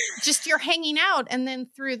 you're hanging out. And then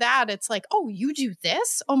through that, it's like, oh, you do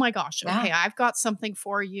this? Oh my gosh. Okay. I've got something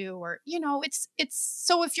for you. Or, it's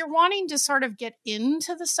so if you're wanting to sort of get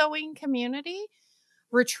into the sewing community,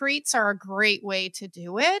 retreats are a great way to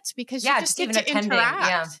do it because you just get to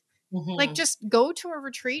interact. Like just go to a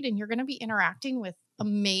retreat and you're going to be interacting with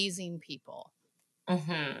amazing people. So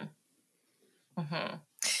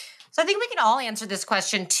I think we can all answer this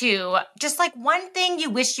question too. Just like one thing you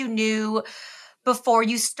wish you knew before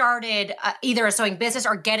you started either a sewing business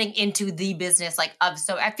or getting into the business of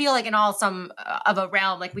sewing. I feel like in all some of a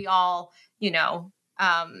realm, we all,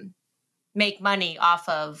 make money off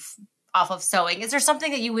of sewing. Is there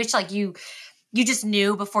something that you wish you just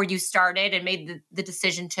knew before you started and made the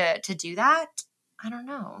decision to do that? I don't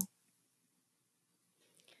know.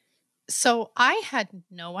 So I had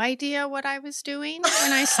no idea what I was doing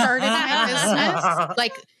when I started my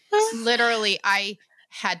business. Literally, I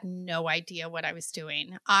had no idea what I was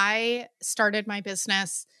doing. I started my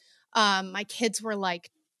business. My kids were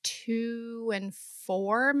 2 and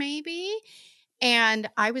 4 maybe. And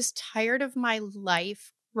I was tired of my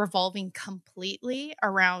life revolving completely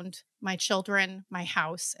around my children, my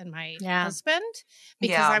house, and my husband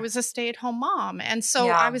because I was a stay-at-home mom. And so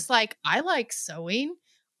I was like, I like sewing.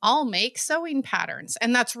 I'll make sewing patterns.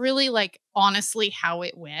 And that's really honestly how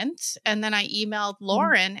it went. And then I emailed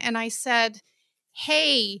Lauren and I said,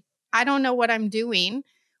 hey, I don't know what I'm doing.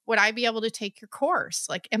 Would I be able to take your course?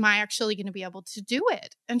 Am I actually going to be able to do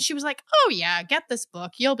it? And she was like, oh yeah, get this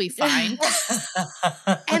book. You'll be fine.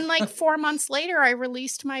 And 4 months later, I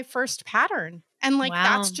released my first pattern. And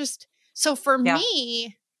that's just, so for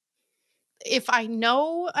me, if I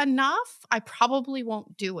know enough, I probably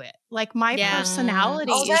won't do it. My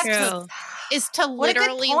personality is to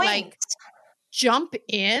literally jump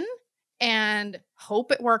in and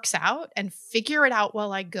hope it works out and figure it out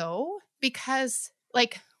while I go. Because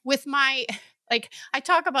with my, I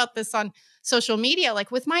talk about this on social media,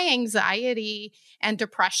 with my anxiety and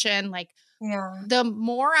depression, the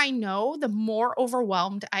more I know, the more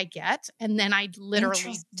overwhelmed I get. And then I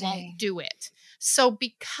literally won't do it. So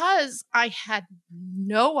because I had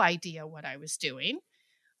no idea what I was doing,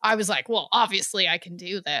 I was like, well, obviously I can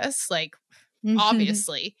do this. Like,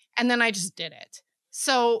 obviously. And then I just did it.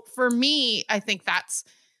 So for me, I think that's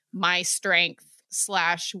my strength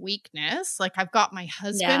 / weakness. Like, I've got my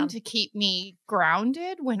husband to keep me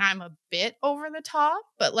grounded when I'm a bit over the top,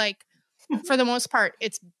 but like for the most part,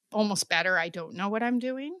 it's almost better I don't know what I'm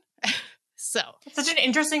doing. So it's such an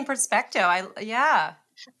interesting perspective. I feel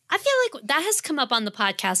like that has come up on the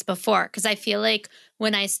podcast before, because I feel like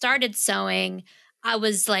when I started sewing, I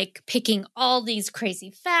was like picking all these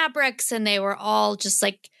crazy fabrics and they were all just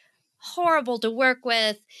like horrible to work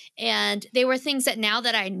with. And they were things that now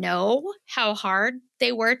that I know how hard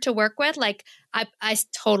they were to work with, like I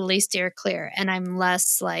totally steer clear, and I'm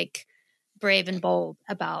less like brave and bold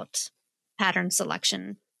about pattern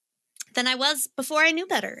selection than I was before I knew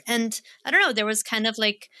better. And I don't know, there was kind of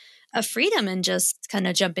like a freedom in just kind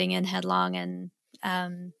of jumping in headlong and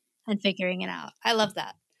figuring it out. I love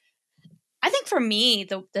that. I think for me,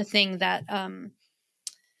 the thing that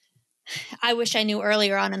I wish I knew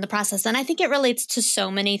earlier on in the process, and I think it relates to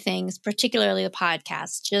so many things, particularly the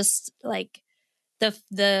podcast, just like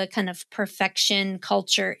the kind of perfection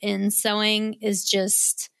culture in sewing is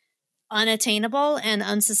just unattainable and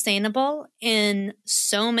unsustainable in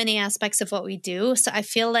so many aspects of what we do. So I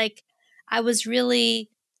feel like I was really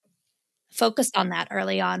focused on that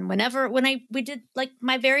early on. We did like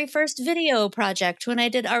my very first video project, when I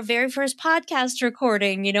did our very first podcast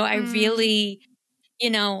recording, I really,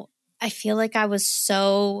 I feel like I was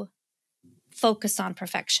so focused on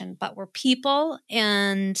perfection, but we're people,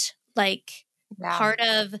 and like part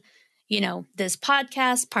of, this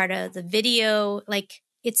podcast, part of the video, like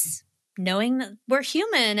it's knowing that we're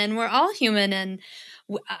human and we're all human, and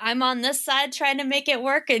I'm on this side trying to make it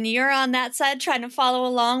work, and you're on that side trying to follow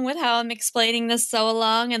along with how I'm explaining this so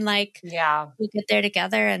along, and like we get there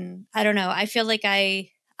together. And I don't know, I feel like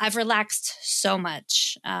I've relaxed so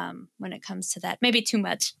much when it comes to that. Maybe too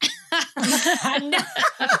much.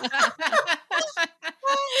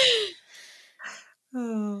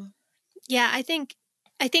 Yeah, I think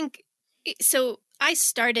so. I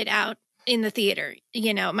started out in the theater.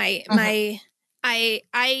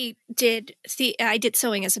 I did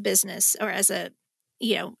sewing as a business, or as a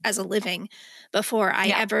living, before I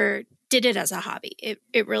ever did it as a hobby.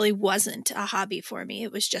 It really wasn't a hobby for me.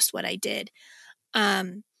 It was just what I did.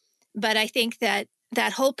 But I think that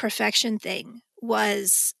whole perfection thing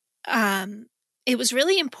was, it was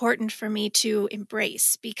really important for me to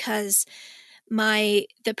embrace, because the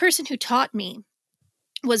person who taught me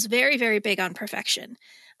was very, very big on perfection.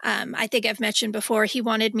 I think I've mentioned before, he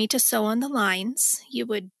wanted me to sew on the lines. You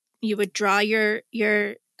would draw your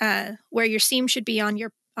where your seam should be on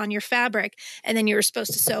your fabric, and then you were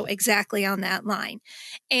supposed to sew exactly on that line.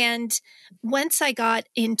 And once I got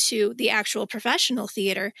into the actual professional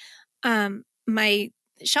theater, my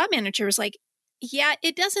shop manager was like, yeah,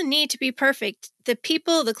 it doesn't need to be perfect. The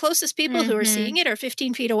closest people who are seeing it are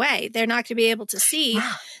 15 feet away. They're not going to be able to see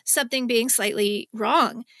something being slightly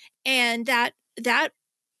wrong. And that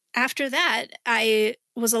after that, I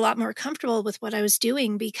was a lot more comfortable with what I was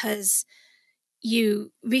doing, because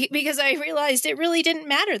I realized it really didn't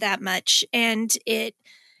matter that much. And it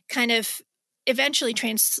kind of eventually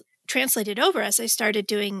translated over as I started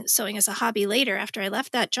doing sewing as a hobby later, after I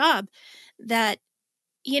left that job, that,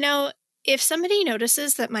 if somebody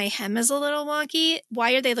notices that my hem is a little wonky,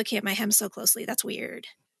 why are they looking at my hem so closely? That's weird.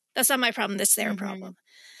 That's not my problem. That's their problem.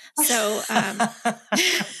 So,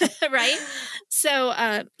 right.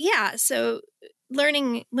 So, so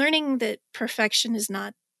learning that perfection is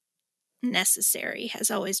not necessary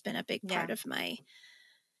has always been a big part of my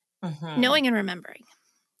knowing and remembering.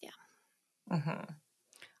 Yeah.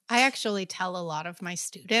 I actually tell a lot of my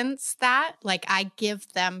students that, like, I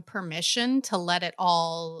give them permission to let it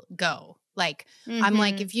all go. Like, I'm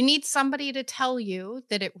like, if you need somebody to tell you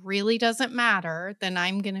that it really doesn't matter, then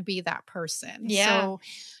I'm going to be that person. Yeah. So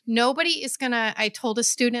nobody is going to, I told a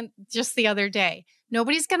student just the other day,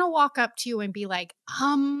 nobody's going to walk up to you and be like,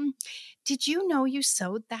 did you know you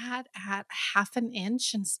sewed that at 1/2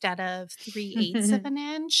 inch instead of 3/8 of an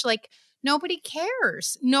inch? Like, nobody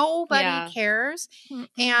cares. Nobody cares.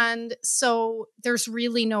 And so there's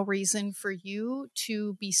really no reason for you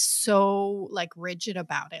to be so like rigid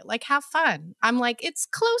about it. Like, have fun. I'm like, it's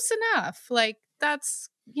close enough. Like, that's,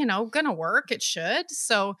 gonna work. It should.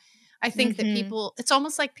 So I think that it's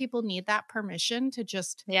almost like people need that permission to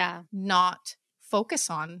just not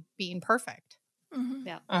focus on being perfect.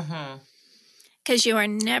 Yeah. Because you are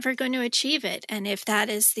never going to achieve it. And if that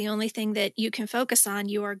is the only thing that you can focus on,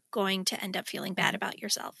 you are going to end up feeling bad about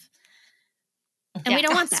yourself. And we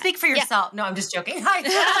don't want that. Speak for yourself. No, I'm just joking. I'm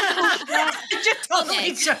just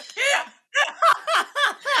totally joking.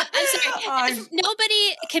 I'm sorry.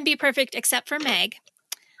 Nobody can be perfect except for Meg.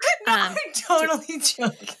 No, I'm totally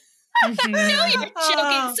joking. No, you're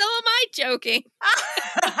joking. So am I joking.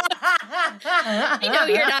 I know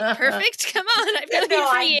you're not perfect. Come on. I've known you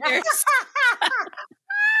for years.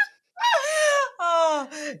 Oh,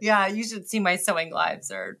 yeah, you should see my sewing lives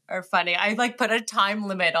are funny. I like put a time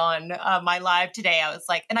limit on my live today. I was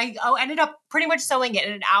like, and I ended up pretty much sewing it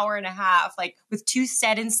in an hour and a half, like with 2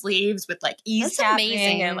 set-in sleeves with like ease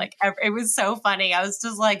tapping and like it was so funny. I was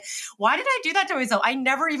just like, why did I do that to myself? I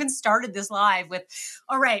never even started this live with,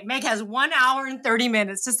 all right, Meg has 1 hour and 30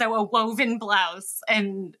 minutes to sew a woven blouse,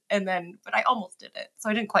 and then, but I almost did it, so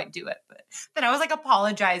I didn't quite do it. But then I was like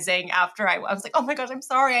apologizing after I was like, oh my gosh, I'm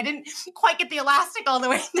sorry, I didn't quite get the elastic all the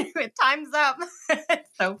way through it. Time's up. It's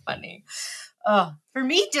so funny. For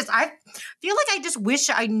me, I feel like I just wish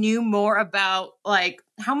I knew more about like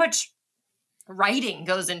how much writing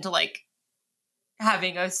goes into like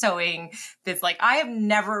having a sewing that's like, I have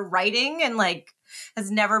never writing and like has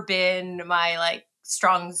never been my like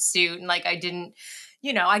strong suit. And like, I didn't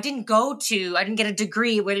get a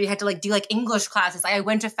degree where you had to like do like English classes. I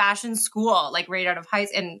went to fashion school, like right out of high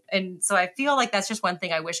school. And so I feel like that's just one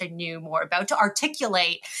thing I wish I knew more about, to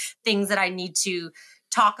articulate things that I need to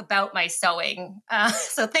talk about my sewing.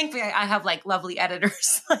 So thankfully I have like lovely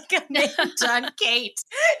editors like Amanda and Kate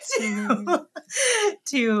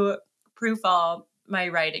to proof all my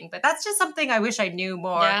writing. But that's just something I wish I knew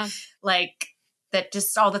more, like that,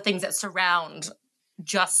 just all the things that surround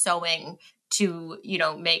just sewing to,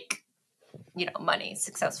 make, money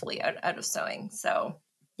successfully out of sewing. So,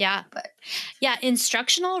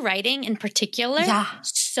 instructional writing in particular,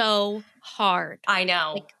 so hard. I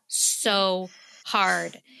know. Like, so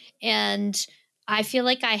hard. And I feel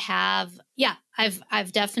like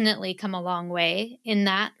I've definitely come a long way in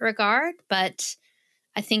that regard. But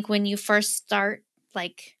I think when you first start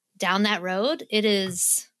like down that road, it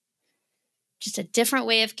is just a different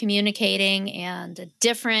way of communicating and a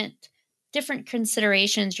different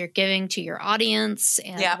considerations you're giving to your audience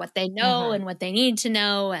and what they know and what they need to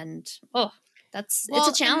know. And it's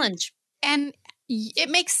a challenge. And it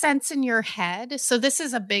makes sense in your head. So this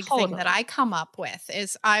is a big thing that I come up with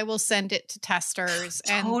is I will send it to testers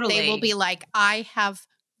and they will be like, I have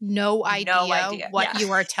no idea what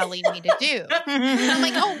you are telling me to do. And I'm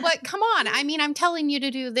like, oh, but come on. I mean, I'm telling you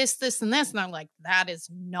to do this, this, and this. And I'm like, that is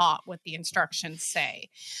not what the instructions say.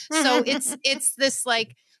 So it's this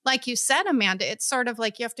like you said, Amanda, it's sort of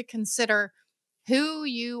like you have to consider who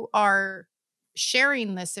you are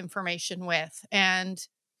sharing this information with and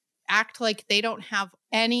act like they don't have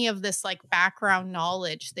any of this like background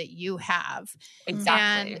knowledge that you have.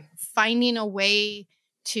 Exactly. And finding a way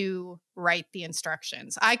to write the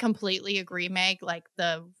instructions. I completely agree, Meg. Like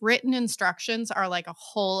the written instructions are like a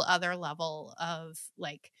whole other level of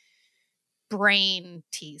like brain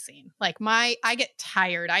teasing. Like I get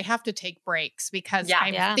tired. I have to take breaks because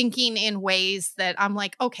I'm thinking in ways that I'm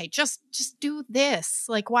like, okay, just do this.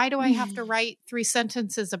 Like, why do I have to write 3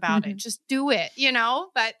 sentences about it? Just do it,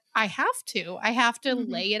 but I have to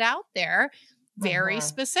lay it out there very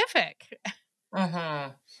specific.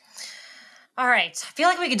 All right. I feel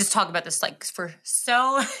like we could just talk about this like for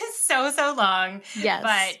so long. Yes.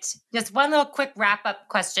 But just one little quick wrap up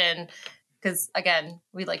question, because again,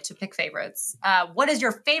 we like to pick favorites. What is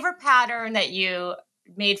your favorite pattern that you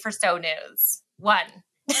made for Sew News? One.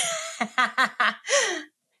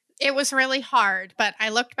 It was really hard, but I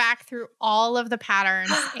looked back through all of the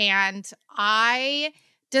patterns and I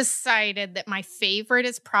decided that my favorite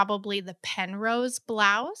is probably the Penrose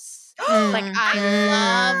blouse. Like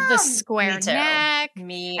I love the square neck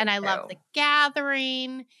and I love the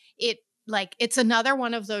gathering. It's another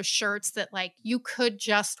one of those shirts that like you could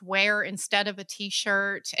just wear instead of a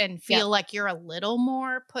t-shirt and feel like you're a little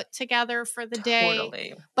more put together for the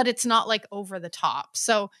day, but it's not like over the top.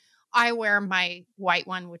 So I wear my white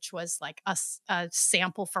one, which was like a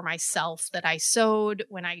sample for myself that I sewed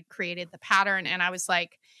when I created the pattern. And I was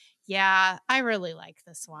like, yeah, I really like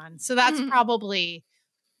this one. So that's probably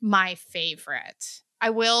my favorite.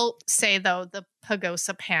 I will say, though, the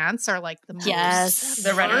Pagosa pants are like the most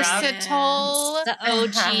versatile. The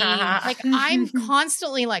OG. Like I'm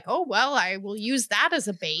constantly like, oh, well, I will use that as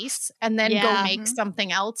a base and then go make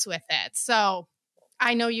something else with it. So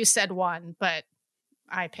I know you said one, but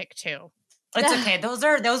I picked 2. It's okay.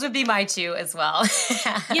 Those would be my 2 as well.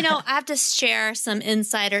 I have to share some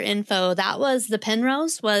insider info. The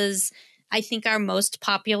Penrose was, I think, our most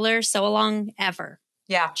popular sew along ever.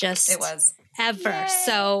 Yeah, it was. Ever. Yay.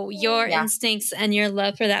 So your instincts and your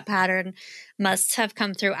love for that pattern must have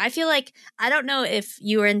come through. I feel like, I don't know if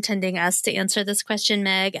you were intending us to answer this question,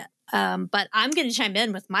 Meg, But I'm going to chime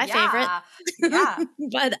in with my favorite. Yeah.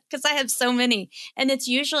 But because I have so many. And it's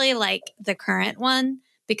usually like the current one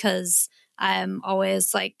because I'm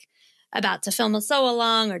always like about to film a sew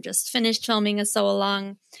along or just finished filming a sew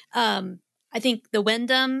along. I think the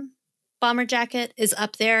Wyndham bomber jacket is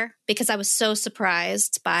up there because I was so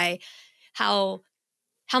surprised by how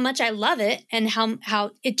much I love it and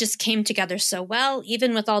how it just came together so well.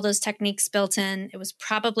 Even with all those techniques built in, it was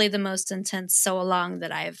probably the most intense sew along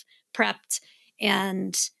that I've prepped.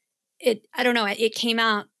 And I don't know, it came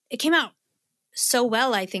out so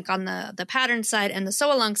well, I think, on the pattern side and the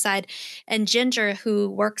sew along side. And Ginger, who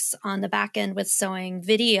works on the back end with sewing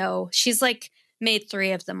video, she's like made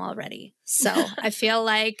 3 of them already. So I feel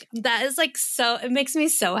like that is like it makes me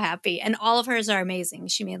so happy. And all of hers are amazing.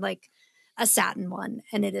 She made like a satin one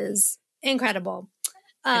and it is incredible.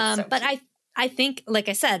 But I think, like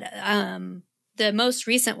I said, the most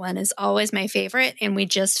recent one is always my favorite. And we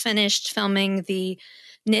just finished filming the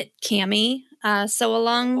knit cami sew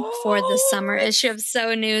along for the summer issue of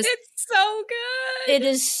Sew News. It's so good. It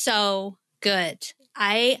is so good.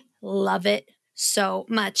 I love it so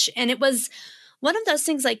much. And it was one of those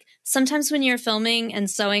things, like sometimes when you're filming and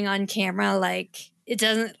sewing on camera, like it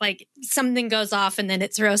doesn't, like something goes off and then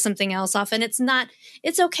it throws something else off, and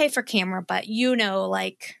it's okay for camera, but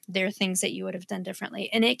like there are things that you would have done differently.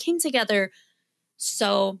 And it came together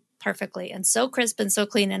so perfectly and so crisp and so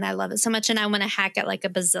clean, and I love it so much. And I want to hack it like a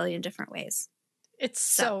bazillion different ways. It's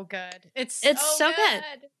so good. It's so good.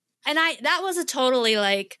 And that was a totally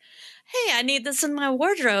like, hey, I need this in my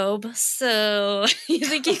wardrobe. So you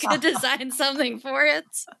think you could design something for it?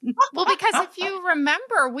 Well, because if you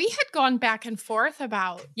remember, we had gone back and forth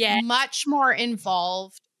about much more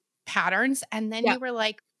involved patterns. And then you were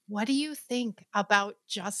like, what do you think about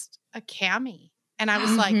just a cami? And I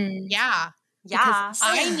was like, yeah.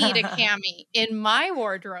 I need a cami in my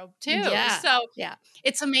wardrobe too. Yeah. So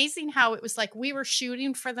it's amazing how it was like we were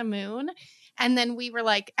shooting for the moon. And then we were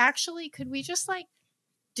like, actually, could we just like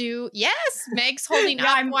Meg's holding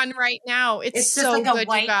up one right now. It's so just like good, a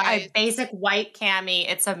white, you guys. a basic white cami.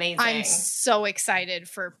 It's amazing. I'm so excited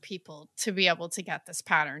for people to be able to get this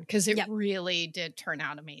pattern because it really did turn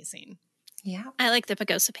out amazing. Yeah. I like the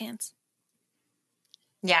pagosa pants.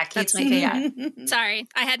 Yeah, that's my favorite. Sorry,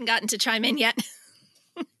 I hadn't gotten to chime in yet.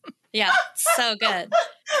 Yeah, so good.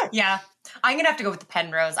 Yeah. I'm going to have to go with the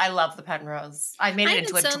Penrose. I love the Penrose. I made it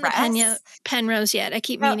into a dress. I haven't sewn the Penrose yet. I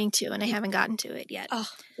keep meaning to, and I haven't gotten to it yet. Oh,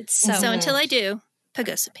 it's so good. Until I do,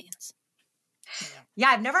 pagosa pants. Yeah,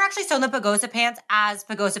 I've never actually sewn the pagosa pants as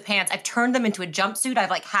pagosa pants. I've turned them into a jumpsuit. I've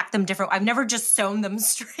like hacked them different. I've never just sewn them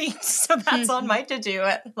straight. So that's on my to-do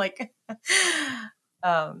it. Like,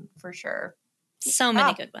 for sure. So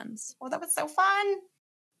many good ones. Well, that was so fun.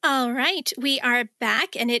 All right, we are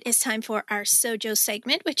back, and it is time for our SewJo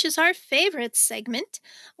segment, which is our favorite segment,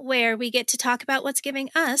 where we get to talk about what's giving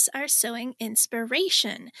us our sewing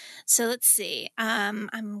inspiration. So let's see.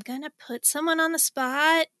 I'm going to put someone on the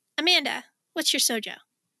spot. Amanda, what's your SewJo?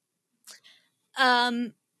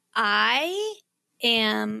 I'm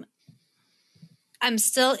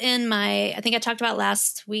still in my, I think I talked about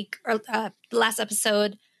last week or last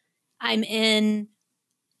episode. I'm in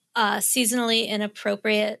seasonally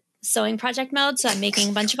inappropriate sewing project mode. So I'm making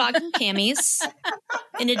a bunch of ogden camis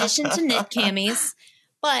in addition to knit camis.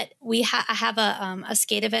 But I have a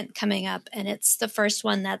skate event coming up, and it's the first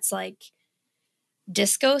one that's like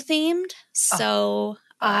disco themed. So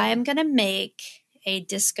I'm going to make a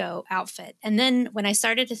disco outfit. And then when I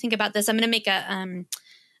started to think about this, I'm going to make a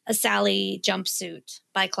Sally jumpsuit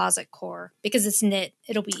by Closet Core because it's knit.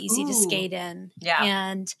 It'll be easy to skate in. Yeah.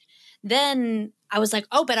 And then I was like,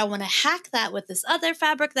 oh, but I want to hack that with this other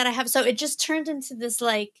fabric that I have. So it just turned into this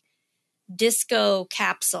like disco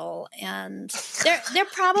capsule. And they're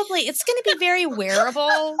probably, it's going to be very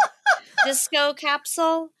wearable disco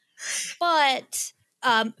capsule, but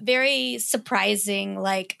very surprising.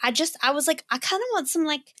 Like I was like, I kind of want some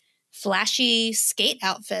like flashy skate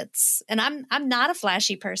outfits, and I'm not a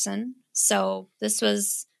flashy person. So this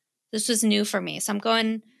was new for me. So I'm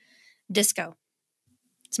going disco.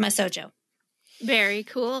 It's my SewJo. Very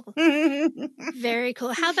cool. Very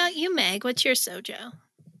cool. How about you, Meg? What's your SewJo?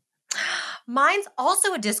 Mine's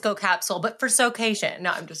also a disco capsule, but for sewcation.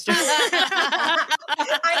 No, I'm just I'm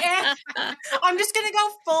just going to go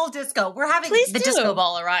full disco. We're having disco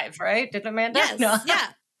ball arrive, right? Did Amanda? Yes. No.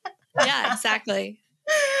 Yeah, exactly.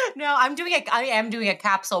 No, I am doing a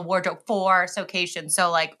capsule wardrobe for sewcation. So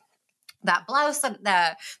like that blouse,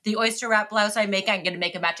 the oyster wrap blouse I'm going to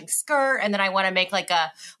make a matching skirt, and then I want to make like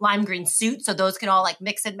a lime green suit, so those can all like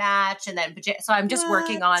mix and match. And then so I'm just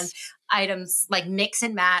working on items, like mix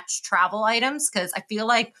and match travel items, because I feel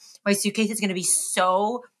like my suitcase is going to be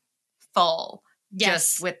so full. Yes.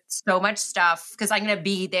 Just with so much stuff, because I'm going to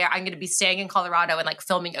be there. I'm going to be staying in Colorado and like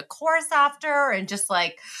filming a course after, and just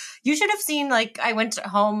like, you should have seen, like, I went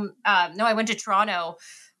home. I went to Toronto.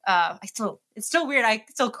 It's still weird. I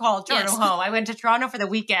still call Toronto home. I went to Toronto for the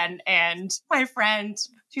weekend, and my friend,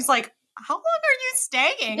 she's like, how long are you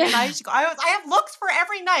staying? And I have looks for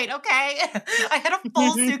every night. Okay. I had a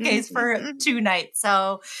full suitcase for 2 nights.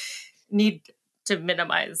 So need to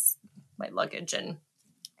minimize my luggage and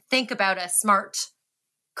think about a smart,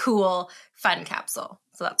 cool, fun capsule.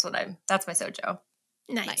 So that's my SewJo.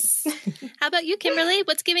 Nice. How about you, Kimberly?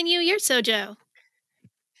 What's giving you your SewJo?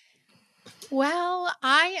 Well,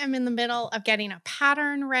 I am in the middle of getting a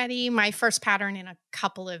pattern ready, my first pattern in a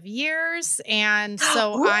couple of years. And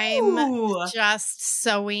so I'm just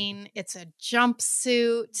sewing. It's a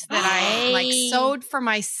jumpsuit that I like sewed for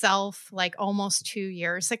myself like almost 2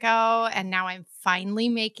 years ago. And now I'm finally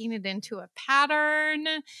making it into a pattern.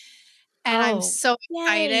 And I'm so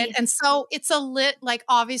excited. Yay. And so it's like,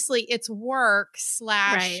 obviously it's work /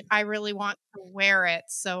 I really want to wear it.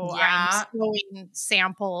 So I'm sewing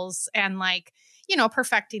samples and like,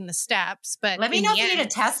 perfecting the steps. But let me know if you need a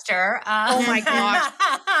tester. Oh my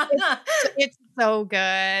gosh. It's so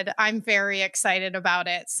good. I'm very excited about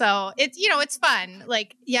it. So it's, it's fun.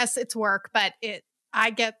 Like, yes, it's work, but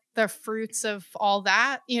I get the fruits of all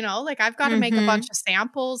that, like I've got to make a bunch of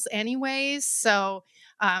samples anyways. So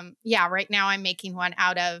right now I'm making one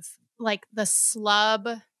out of like the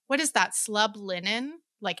slub. What is that? Slub linen.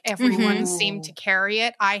 Like everyone seemed to carry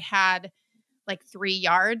it. I had like 3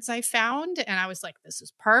 yards I found, and I was like, this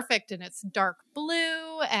is perfect. And it's dark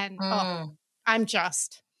blue, and I'm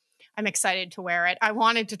excited to wear it. I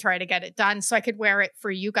wanted to try to get it done so I could wear it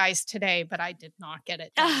for you guys today, but I did not get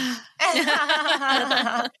it done.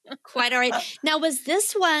 Quite all right. Now,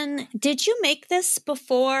 did you make this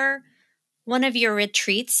before one of your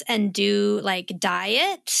retreats and do like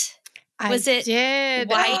dye it? I did.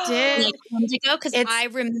 Like indigo? Because I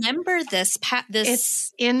remember this.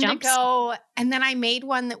 It's indigo, and then I made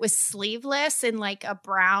one that was sleeveless in like a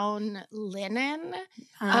brown linen.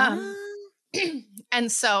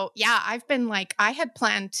 And so, I've been like, I had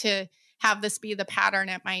planned to have this be the pattern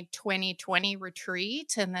at my 2020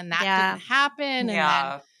 retreat, and then that didn't happen. And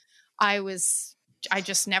then I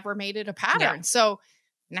just never made it a pattern. Yeah. So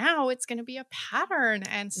now it's going to be a pattern.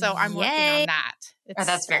 And so I'm working on that.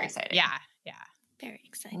 That's very exciting. Yeah. Very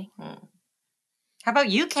exciting. Mm-hmm. How about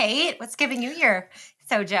you, Kate? What's giving you your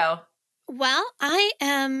SewJo? Well, I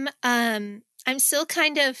am, I'm still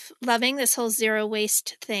kind of loving this whole zero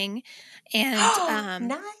waste thing. And,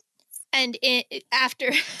 nice. And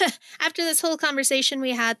after this whole conversation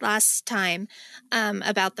we had last time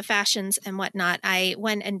about the fashions and whatnot, I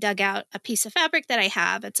went and dug out a piece of fabric that I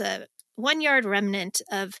have. It's a 1-yard remnant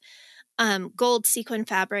of gold sequin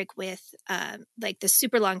fabric with like the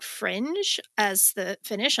super long fringe as the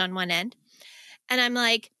finish on one end. And I'm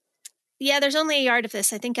like, there's only a yard of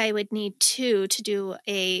this. I think I would need 2 to do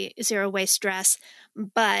a zero waste dress.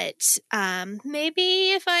 But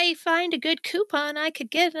maybe if I find a good coupon, I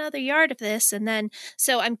could get another yard of this. And then,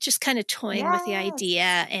 so I'm just kind of toying with the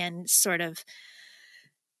idea and sort of,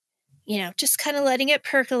 just kind of letting it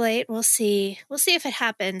percolate. We'll see if it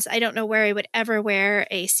happens. I don't know where I would ever wear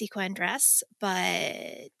a sequin dress,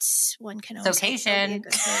 but one can always occasion.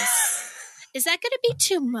 Is that going to be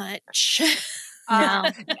too much? No,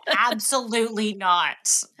 absolutely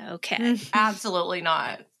not. Okay. Absolutely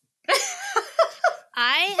not.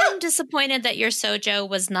 I am disappointed that your SewJo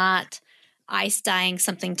was not ice dyeing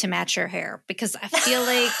something to match your hair, because I feel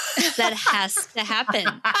like that has to happen.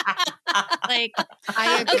 Like,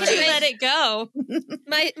 I agree. How could you let it go?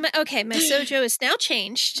 My SewJo is now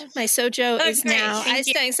changed. My SewJo is now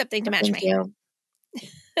ice dyeing something to match my hair.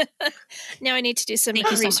 Now I need to do some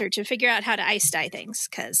research and figure out how to ice dye things,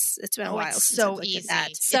 because it's been a while since I've looked at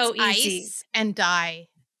that. So easy. Ice and dye,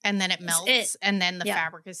 and then it melts, and then the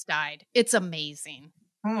fabric is dyed. It's amazing.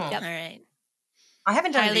 Yep. All right. I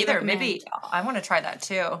haven't done it either. Recommend. Maybe I want to try that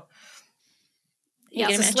too.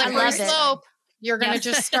 It's a slippery slope. You're going to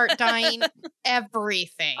just start dyeing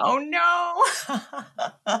everything. Oh, no.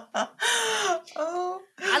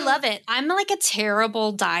 I love it. I'm like a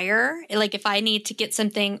terrible dyer. Like if I need to get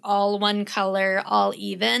something all one color, all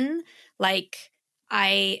even, like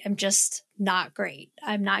I am just not great.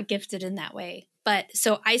 I'm not gifted in that way. But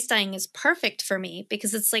so ice dyeing is perfect for me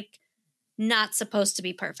because it's like not supposed to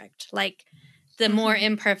be perfect. Like the more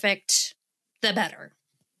imperfect, the better.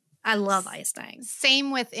 I love ice dyeing.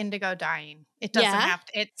 Same with indigo dyeing. It doesn't have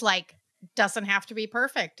to, it's like, doesn't have to be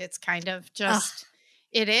perfect. It's kind of just,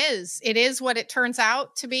 It is what it turns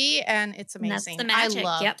out to be, and it's amazing. And that's the magic.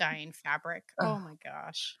 I love dyeing fabric. Oh my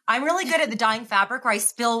gosh. I'm really good at the dyeing fabric where I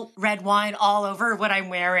spill red wine all over what I'm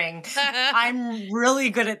wearing. I'm really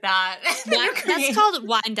good at that. That's called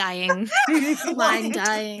wine dyeing. Wine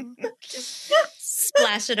dyeing.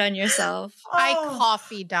 Splash it on yourself. I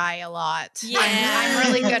coffee dye a lot. Yeah. I'm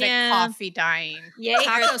really good at coffee dyeing. Yay,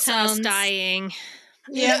 taco sauce dyeing.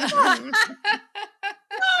 Yeah.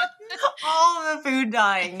 All the food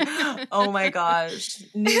dyeing. Oh my gosh.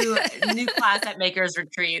 New class at Makers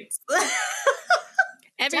Retreats.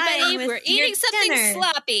 Everybody, we're eating something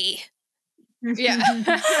sloppy. Yeah.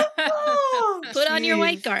 Oh, put on your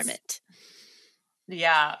white garment.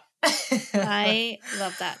 Yeah. I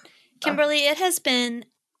love that. Kimberly, it has been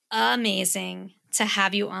amazing to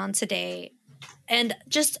have you on today. And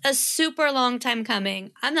just a super long time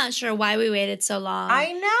coming. I'm not sure why we waited so long.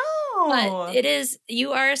 I know. But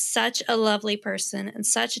you are such a lovely person and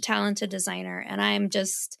such a talented designer. And I'm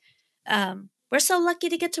just, we're so lucky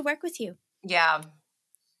to get to work with you. Yeah.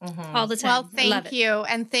 Mm-hmm. All the time. Well, thank you.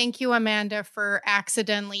 And thank you, Amanda, for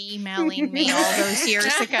accidentally emailing me all those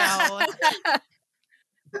years ago.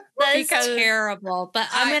 That is terrible, but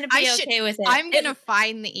I'm going to be okay with it. I'm going to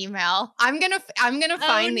find the email. I'm going to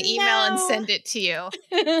find the email and send it to you.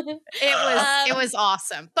 It was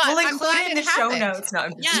awesome. But we'll I'm glad include it in the show notes. No,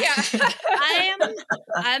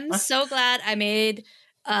 I'm so glad I made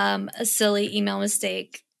a silly email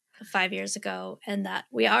mistake 5 years ago, and that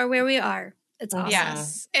we are where we are. It's awesome.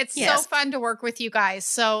 Yes. It's so fun to work with you guys.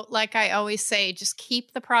 So like I always say, just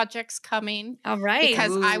keep the projects coming. All right.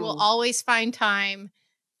 Because I will always find time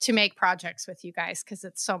to make projects with you guys because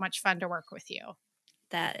it's so much fun to work with you.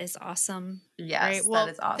 That is awesome. Yes, right. Well,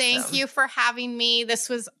 that is awesome. Thank you for having me. This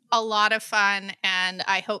was a lot of fun, and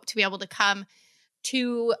I hope to be able to come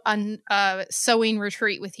to a sewing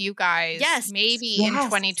retreat with you guys. Yes. Maybe in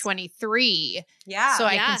 2023. Yeah. So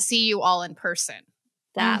I can see you all in person.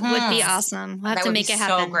 That would be awesome. We'll have to make it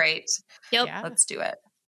happen. So great. Yep. Yeah. Let's do it.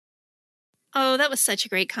 Oh, that was such a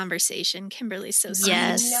great conversation. Kimberly's so sweet.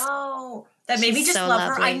 Yes. I know. That made me just so love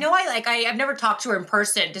lovely. her. I know I've never talked to her in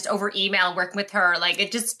person, just over email, working with her. Like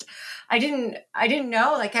it just, I didn't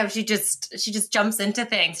know like how she just jumps into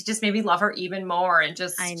things. It just made me love her even more. And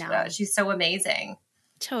just, I know. She's so amazing.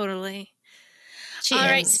 Totally. She All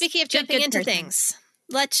is. right. Speaking of jumping into person. things,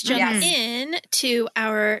 let's jump in to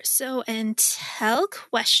our Sew and Tell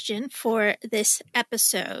question for this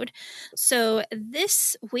episode. So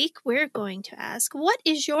this week we're going to ask, what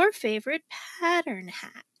is your favorite pattern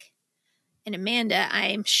hack? And Amanda,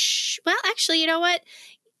 well, actually, you know what?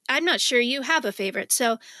 I'm not sure you have a favorite.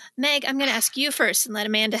 So Meg, I'm going to ask you first and let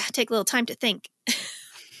Amanda take a little time to think.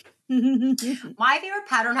 My favorite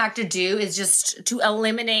pattern hack to do is just to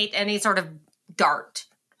eliminate any sort of dart.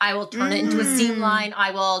 I will turn it into a seam line. I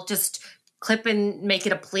will just clip and make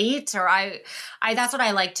it a pleat, or I that's what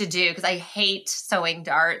I like to do because I hate sewing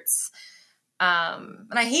darts. And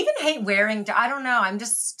I even hate wearing. I don't know.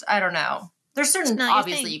 I don't know. There's certain,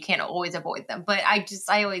 obviously you can't always avoid them, but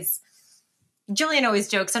Julian always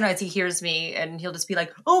jokes. Sometimes he hears me and he'll just be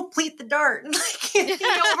like, "Oh, pleat the dart." And like, he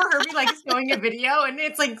overheard me like showing a video, and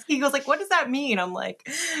it's like, he goes like, "What does that mean?" I'm like,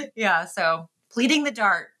 yeah. So pleating the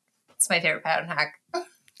dart. It's my favorite pattern hack.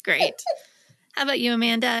 Great. How about you,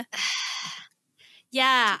 Amanda?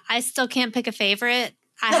 Yeah, I still can't pick a favorite.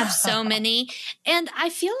 I have so many. And I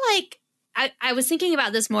feel like I was thinking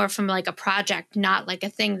about this more from like a project, not like a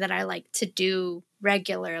thing that I like to do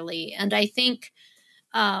regularly. And I think,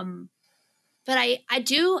 but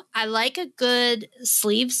I like a good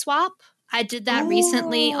sleeve swap. I did that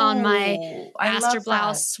recently on my Aster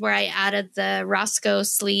blouse where I added the Roscoe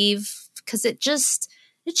sleeve because it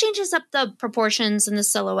changes up the proportions and the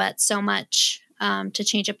silhouette so much to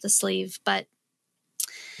change up the sleeve. But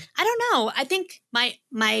I don't know. I think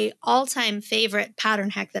my all-time favorite pattern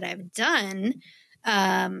hack that I've done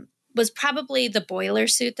was probably the boiler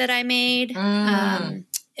suit that I made.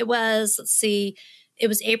 It was, it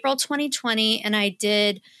was April 2020, and I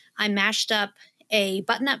mashed up a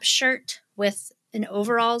button-up shirt with an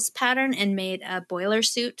overalls pattern and made a boiler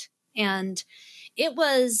suit. And it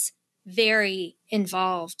was very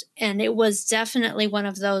involved. And it was definitely one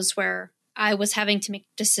of those where I was having to make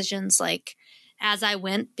decisions like as I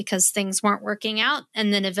went because things weren't working out.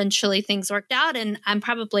 And then eventually things worked out. And I'm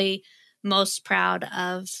probably most proud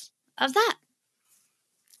of that.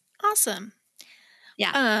 Awesome.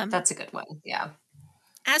 Yeah. That's a good one. Yeah.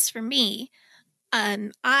 As for me,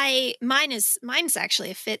 mine's actually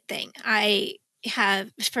a fit thing. I have,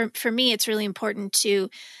 for me, it's really important to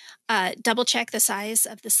double check the size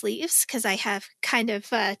of the sleeves because I have kind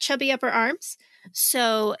of chubby upper arms.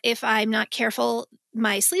 So if I'm not careful,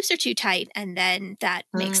 my sleeves are too tight, and then that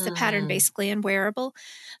makes the pattern basically unwearable.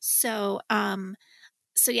 So, a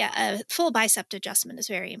full bicep adjustment is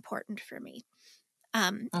very important for me.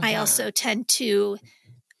 I also tend to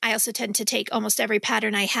take almost every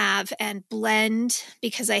pattern I have and blend,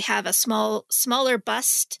 because I have a smaller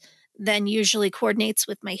bust than usually coordinates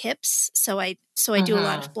with my hips. So I do a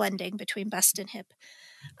lot of blending between bust and hip.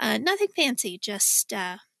 Nothing fancy, just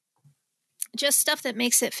stuff that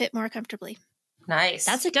makes it fit more comfortably. Nice.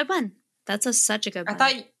 That's a good one. That's such a good one. I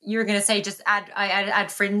thought you were going to say just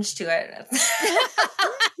add fringe to it.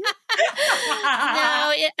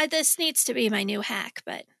 No, this needs to be my new hack,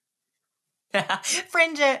 but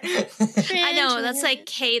fringe it. I know, that's like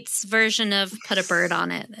Kate's version of put a bird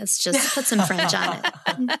on it. It's just put some fringe on it.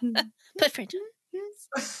 Put fringe on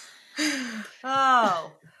it.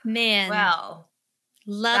 Oh, man. Well,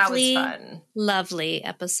 lovely, that was fun. Lovely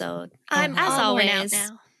episode. I'm as always out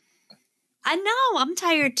now. I know, I'm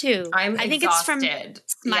tired too. I think exhausted.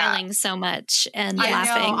 It's from smiling so much and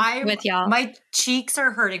laughing with y'all. My cheeks are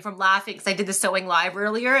hurting from laughing because I did the sewing live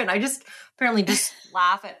earlier, and I just apparently just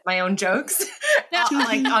laugh at my own jokes,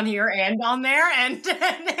 like on here and on there,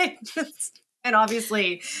 and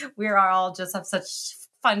obviously we are all just have such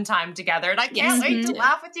fun time together, and I can't wait to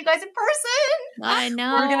laugh with you guys in person. I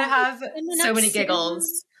know, we're gonna have so many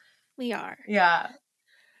giggles. We are,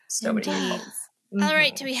 so many giggles. All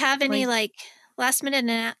right. Do we have any last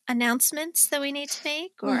minute announcements that we need to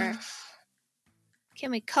make, or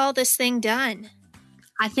can we call this thing done?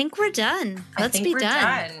 I think we're done. Let's be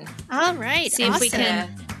done. All right. See if we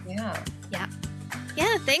can. Yeah.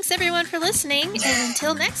 Thanks everyone for listening. And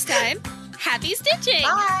until next time, happy stitching.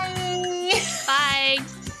 Bye. Bye.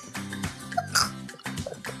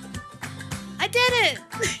 I did it.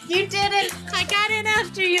 You did it. I got in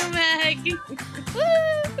after you, Meg. Woo!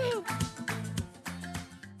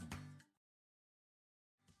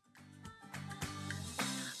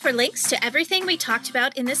 For links to everything we talked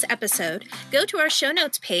about in this episode, go to our show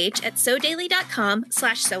notes page at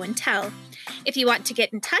sewdaily.com/sewandtell. If you want to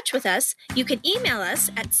get in touch with us, you can email us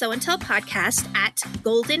at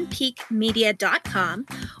sewandtellpodcast@goldenpeakmedia.com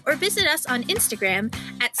or visit us on Instagram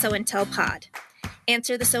at sewandtellpod.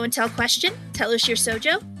 Answer the Sew and Tell question, tell us your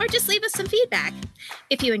SewJo, or just leave us some feedback.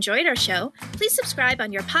 If you enjoyed our show, please subscribe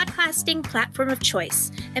on your podcasting platform of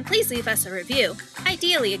choice, and please leave us a review,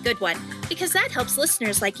 ideally a good one, because that helps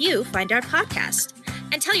listeners like you find our podcast.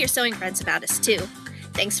 And tell your sewing friends about us too.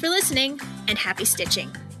 Thanks for listening, and happy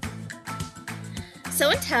stitching.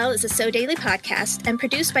 Sew and Tell is a Sew Daily podcast and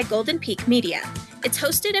produced by Golden Peak Media. It's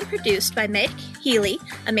hosted and produced by Meg Healy,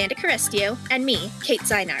 Amanda Carestio, and me, Kate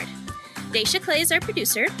Zaynard. Daisha Clay is our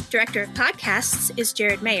producer. Director of podcasts is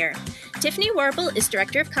Jared Mayer. Tiffany Warble is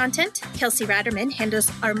Director of Content. Kelsey Ratterman handles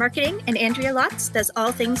our marketing, and Andrea Lotz does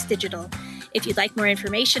all things digital. If you'd like more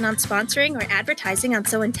information on sponsoring or advertising on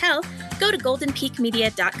Sew and Tell, go to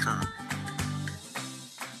goldenpeakmedia.com.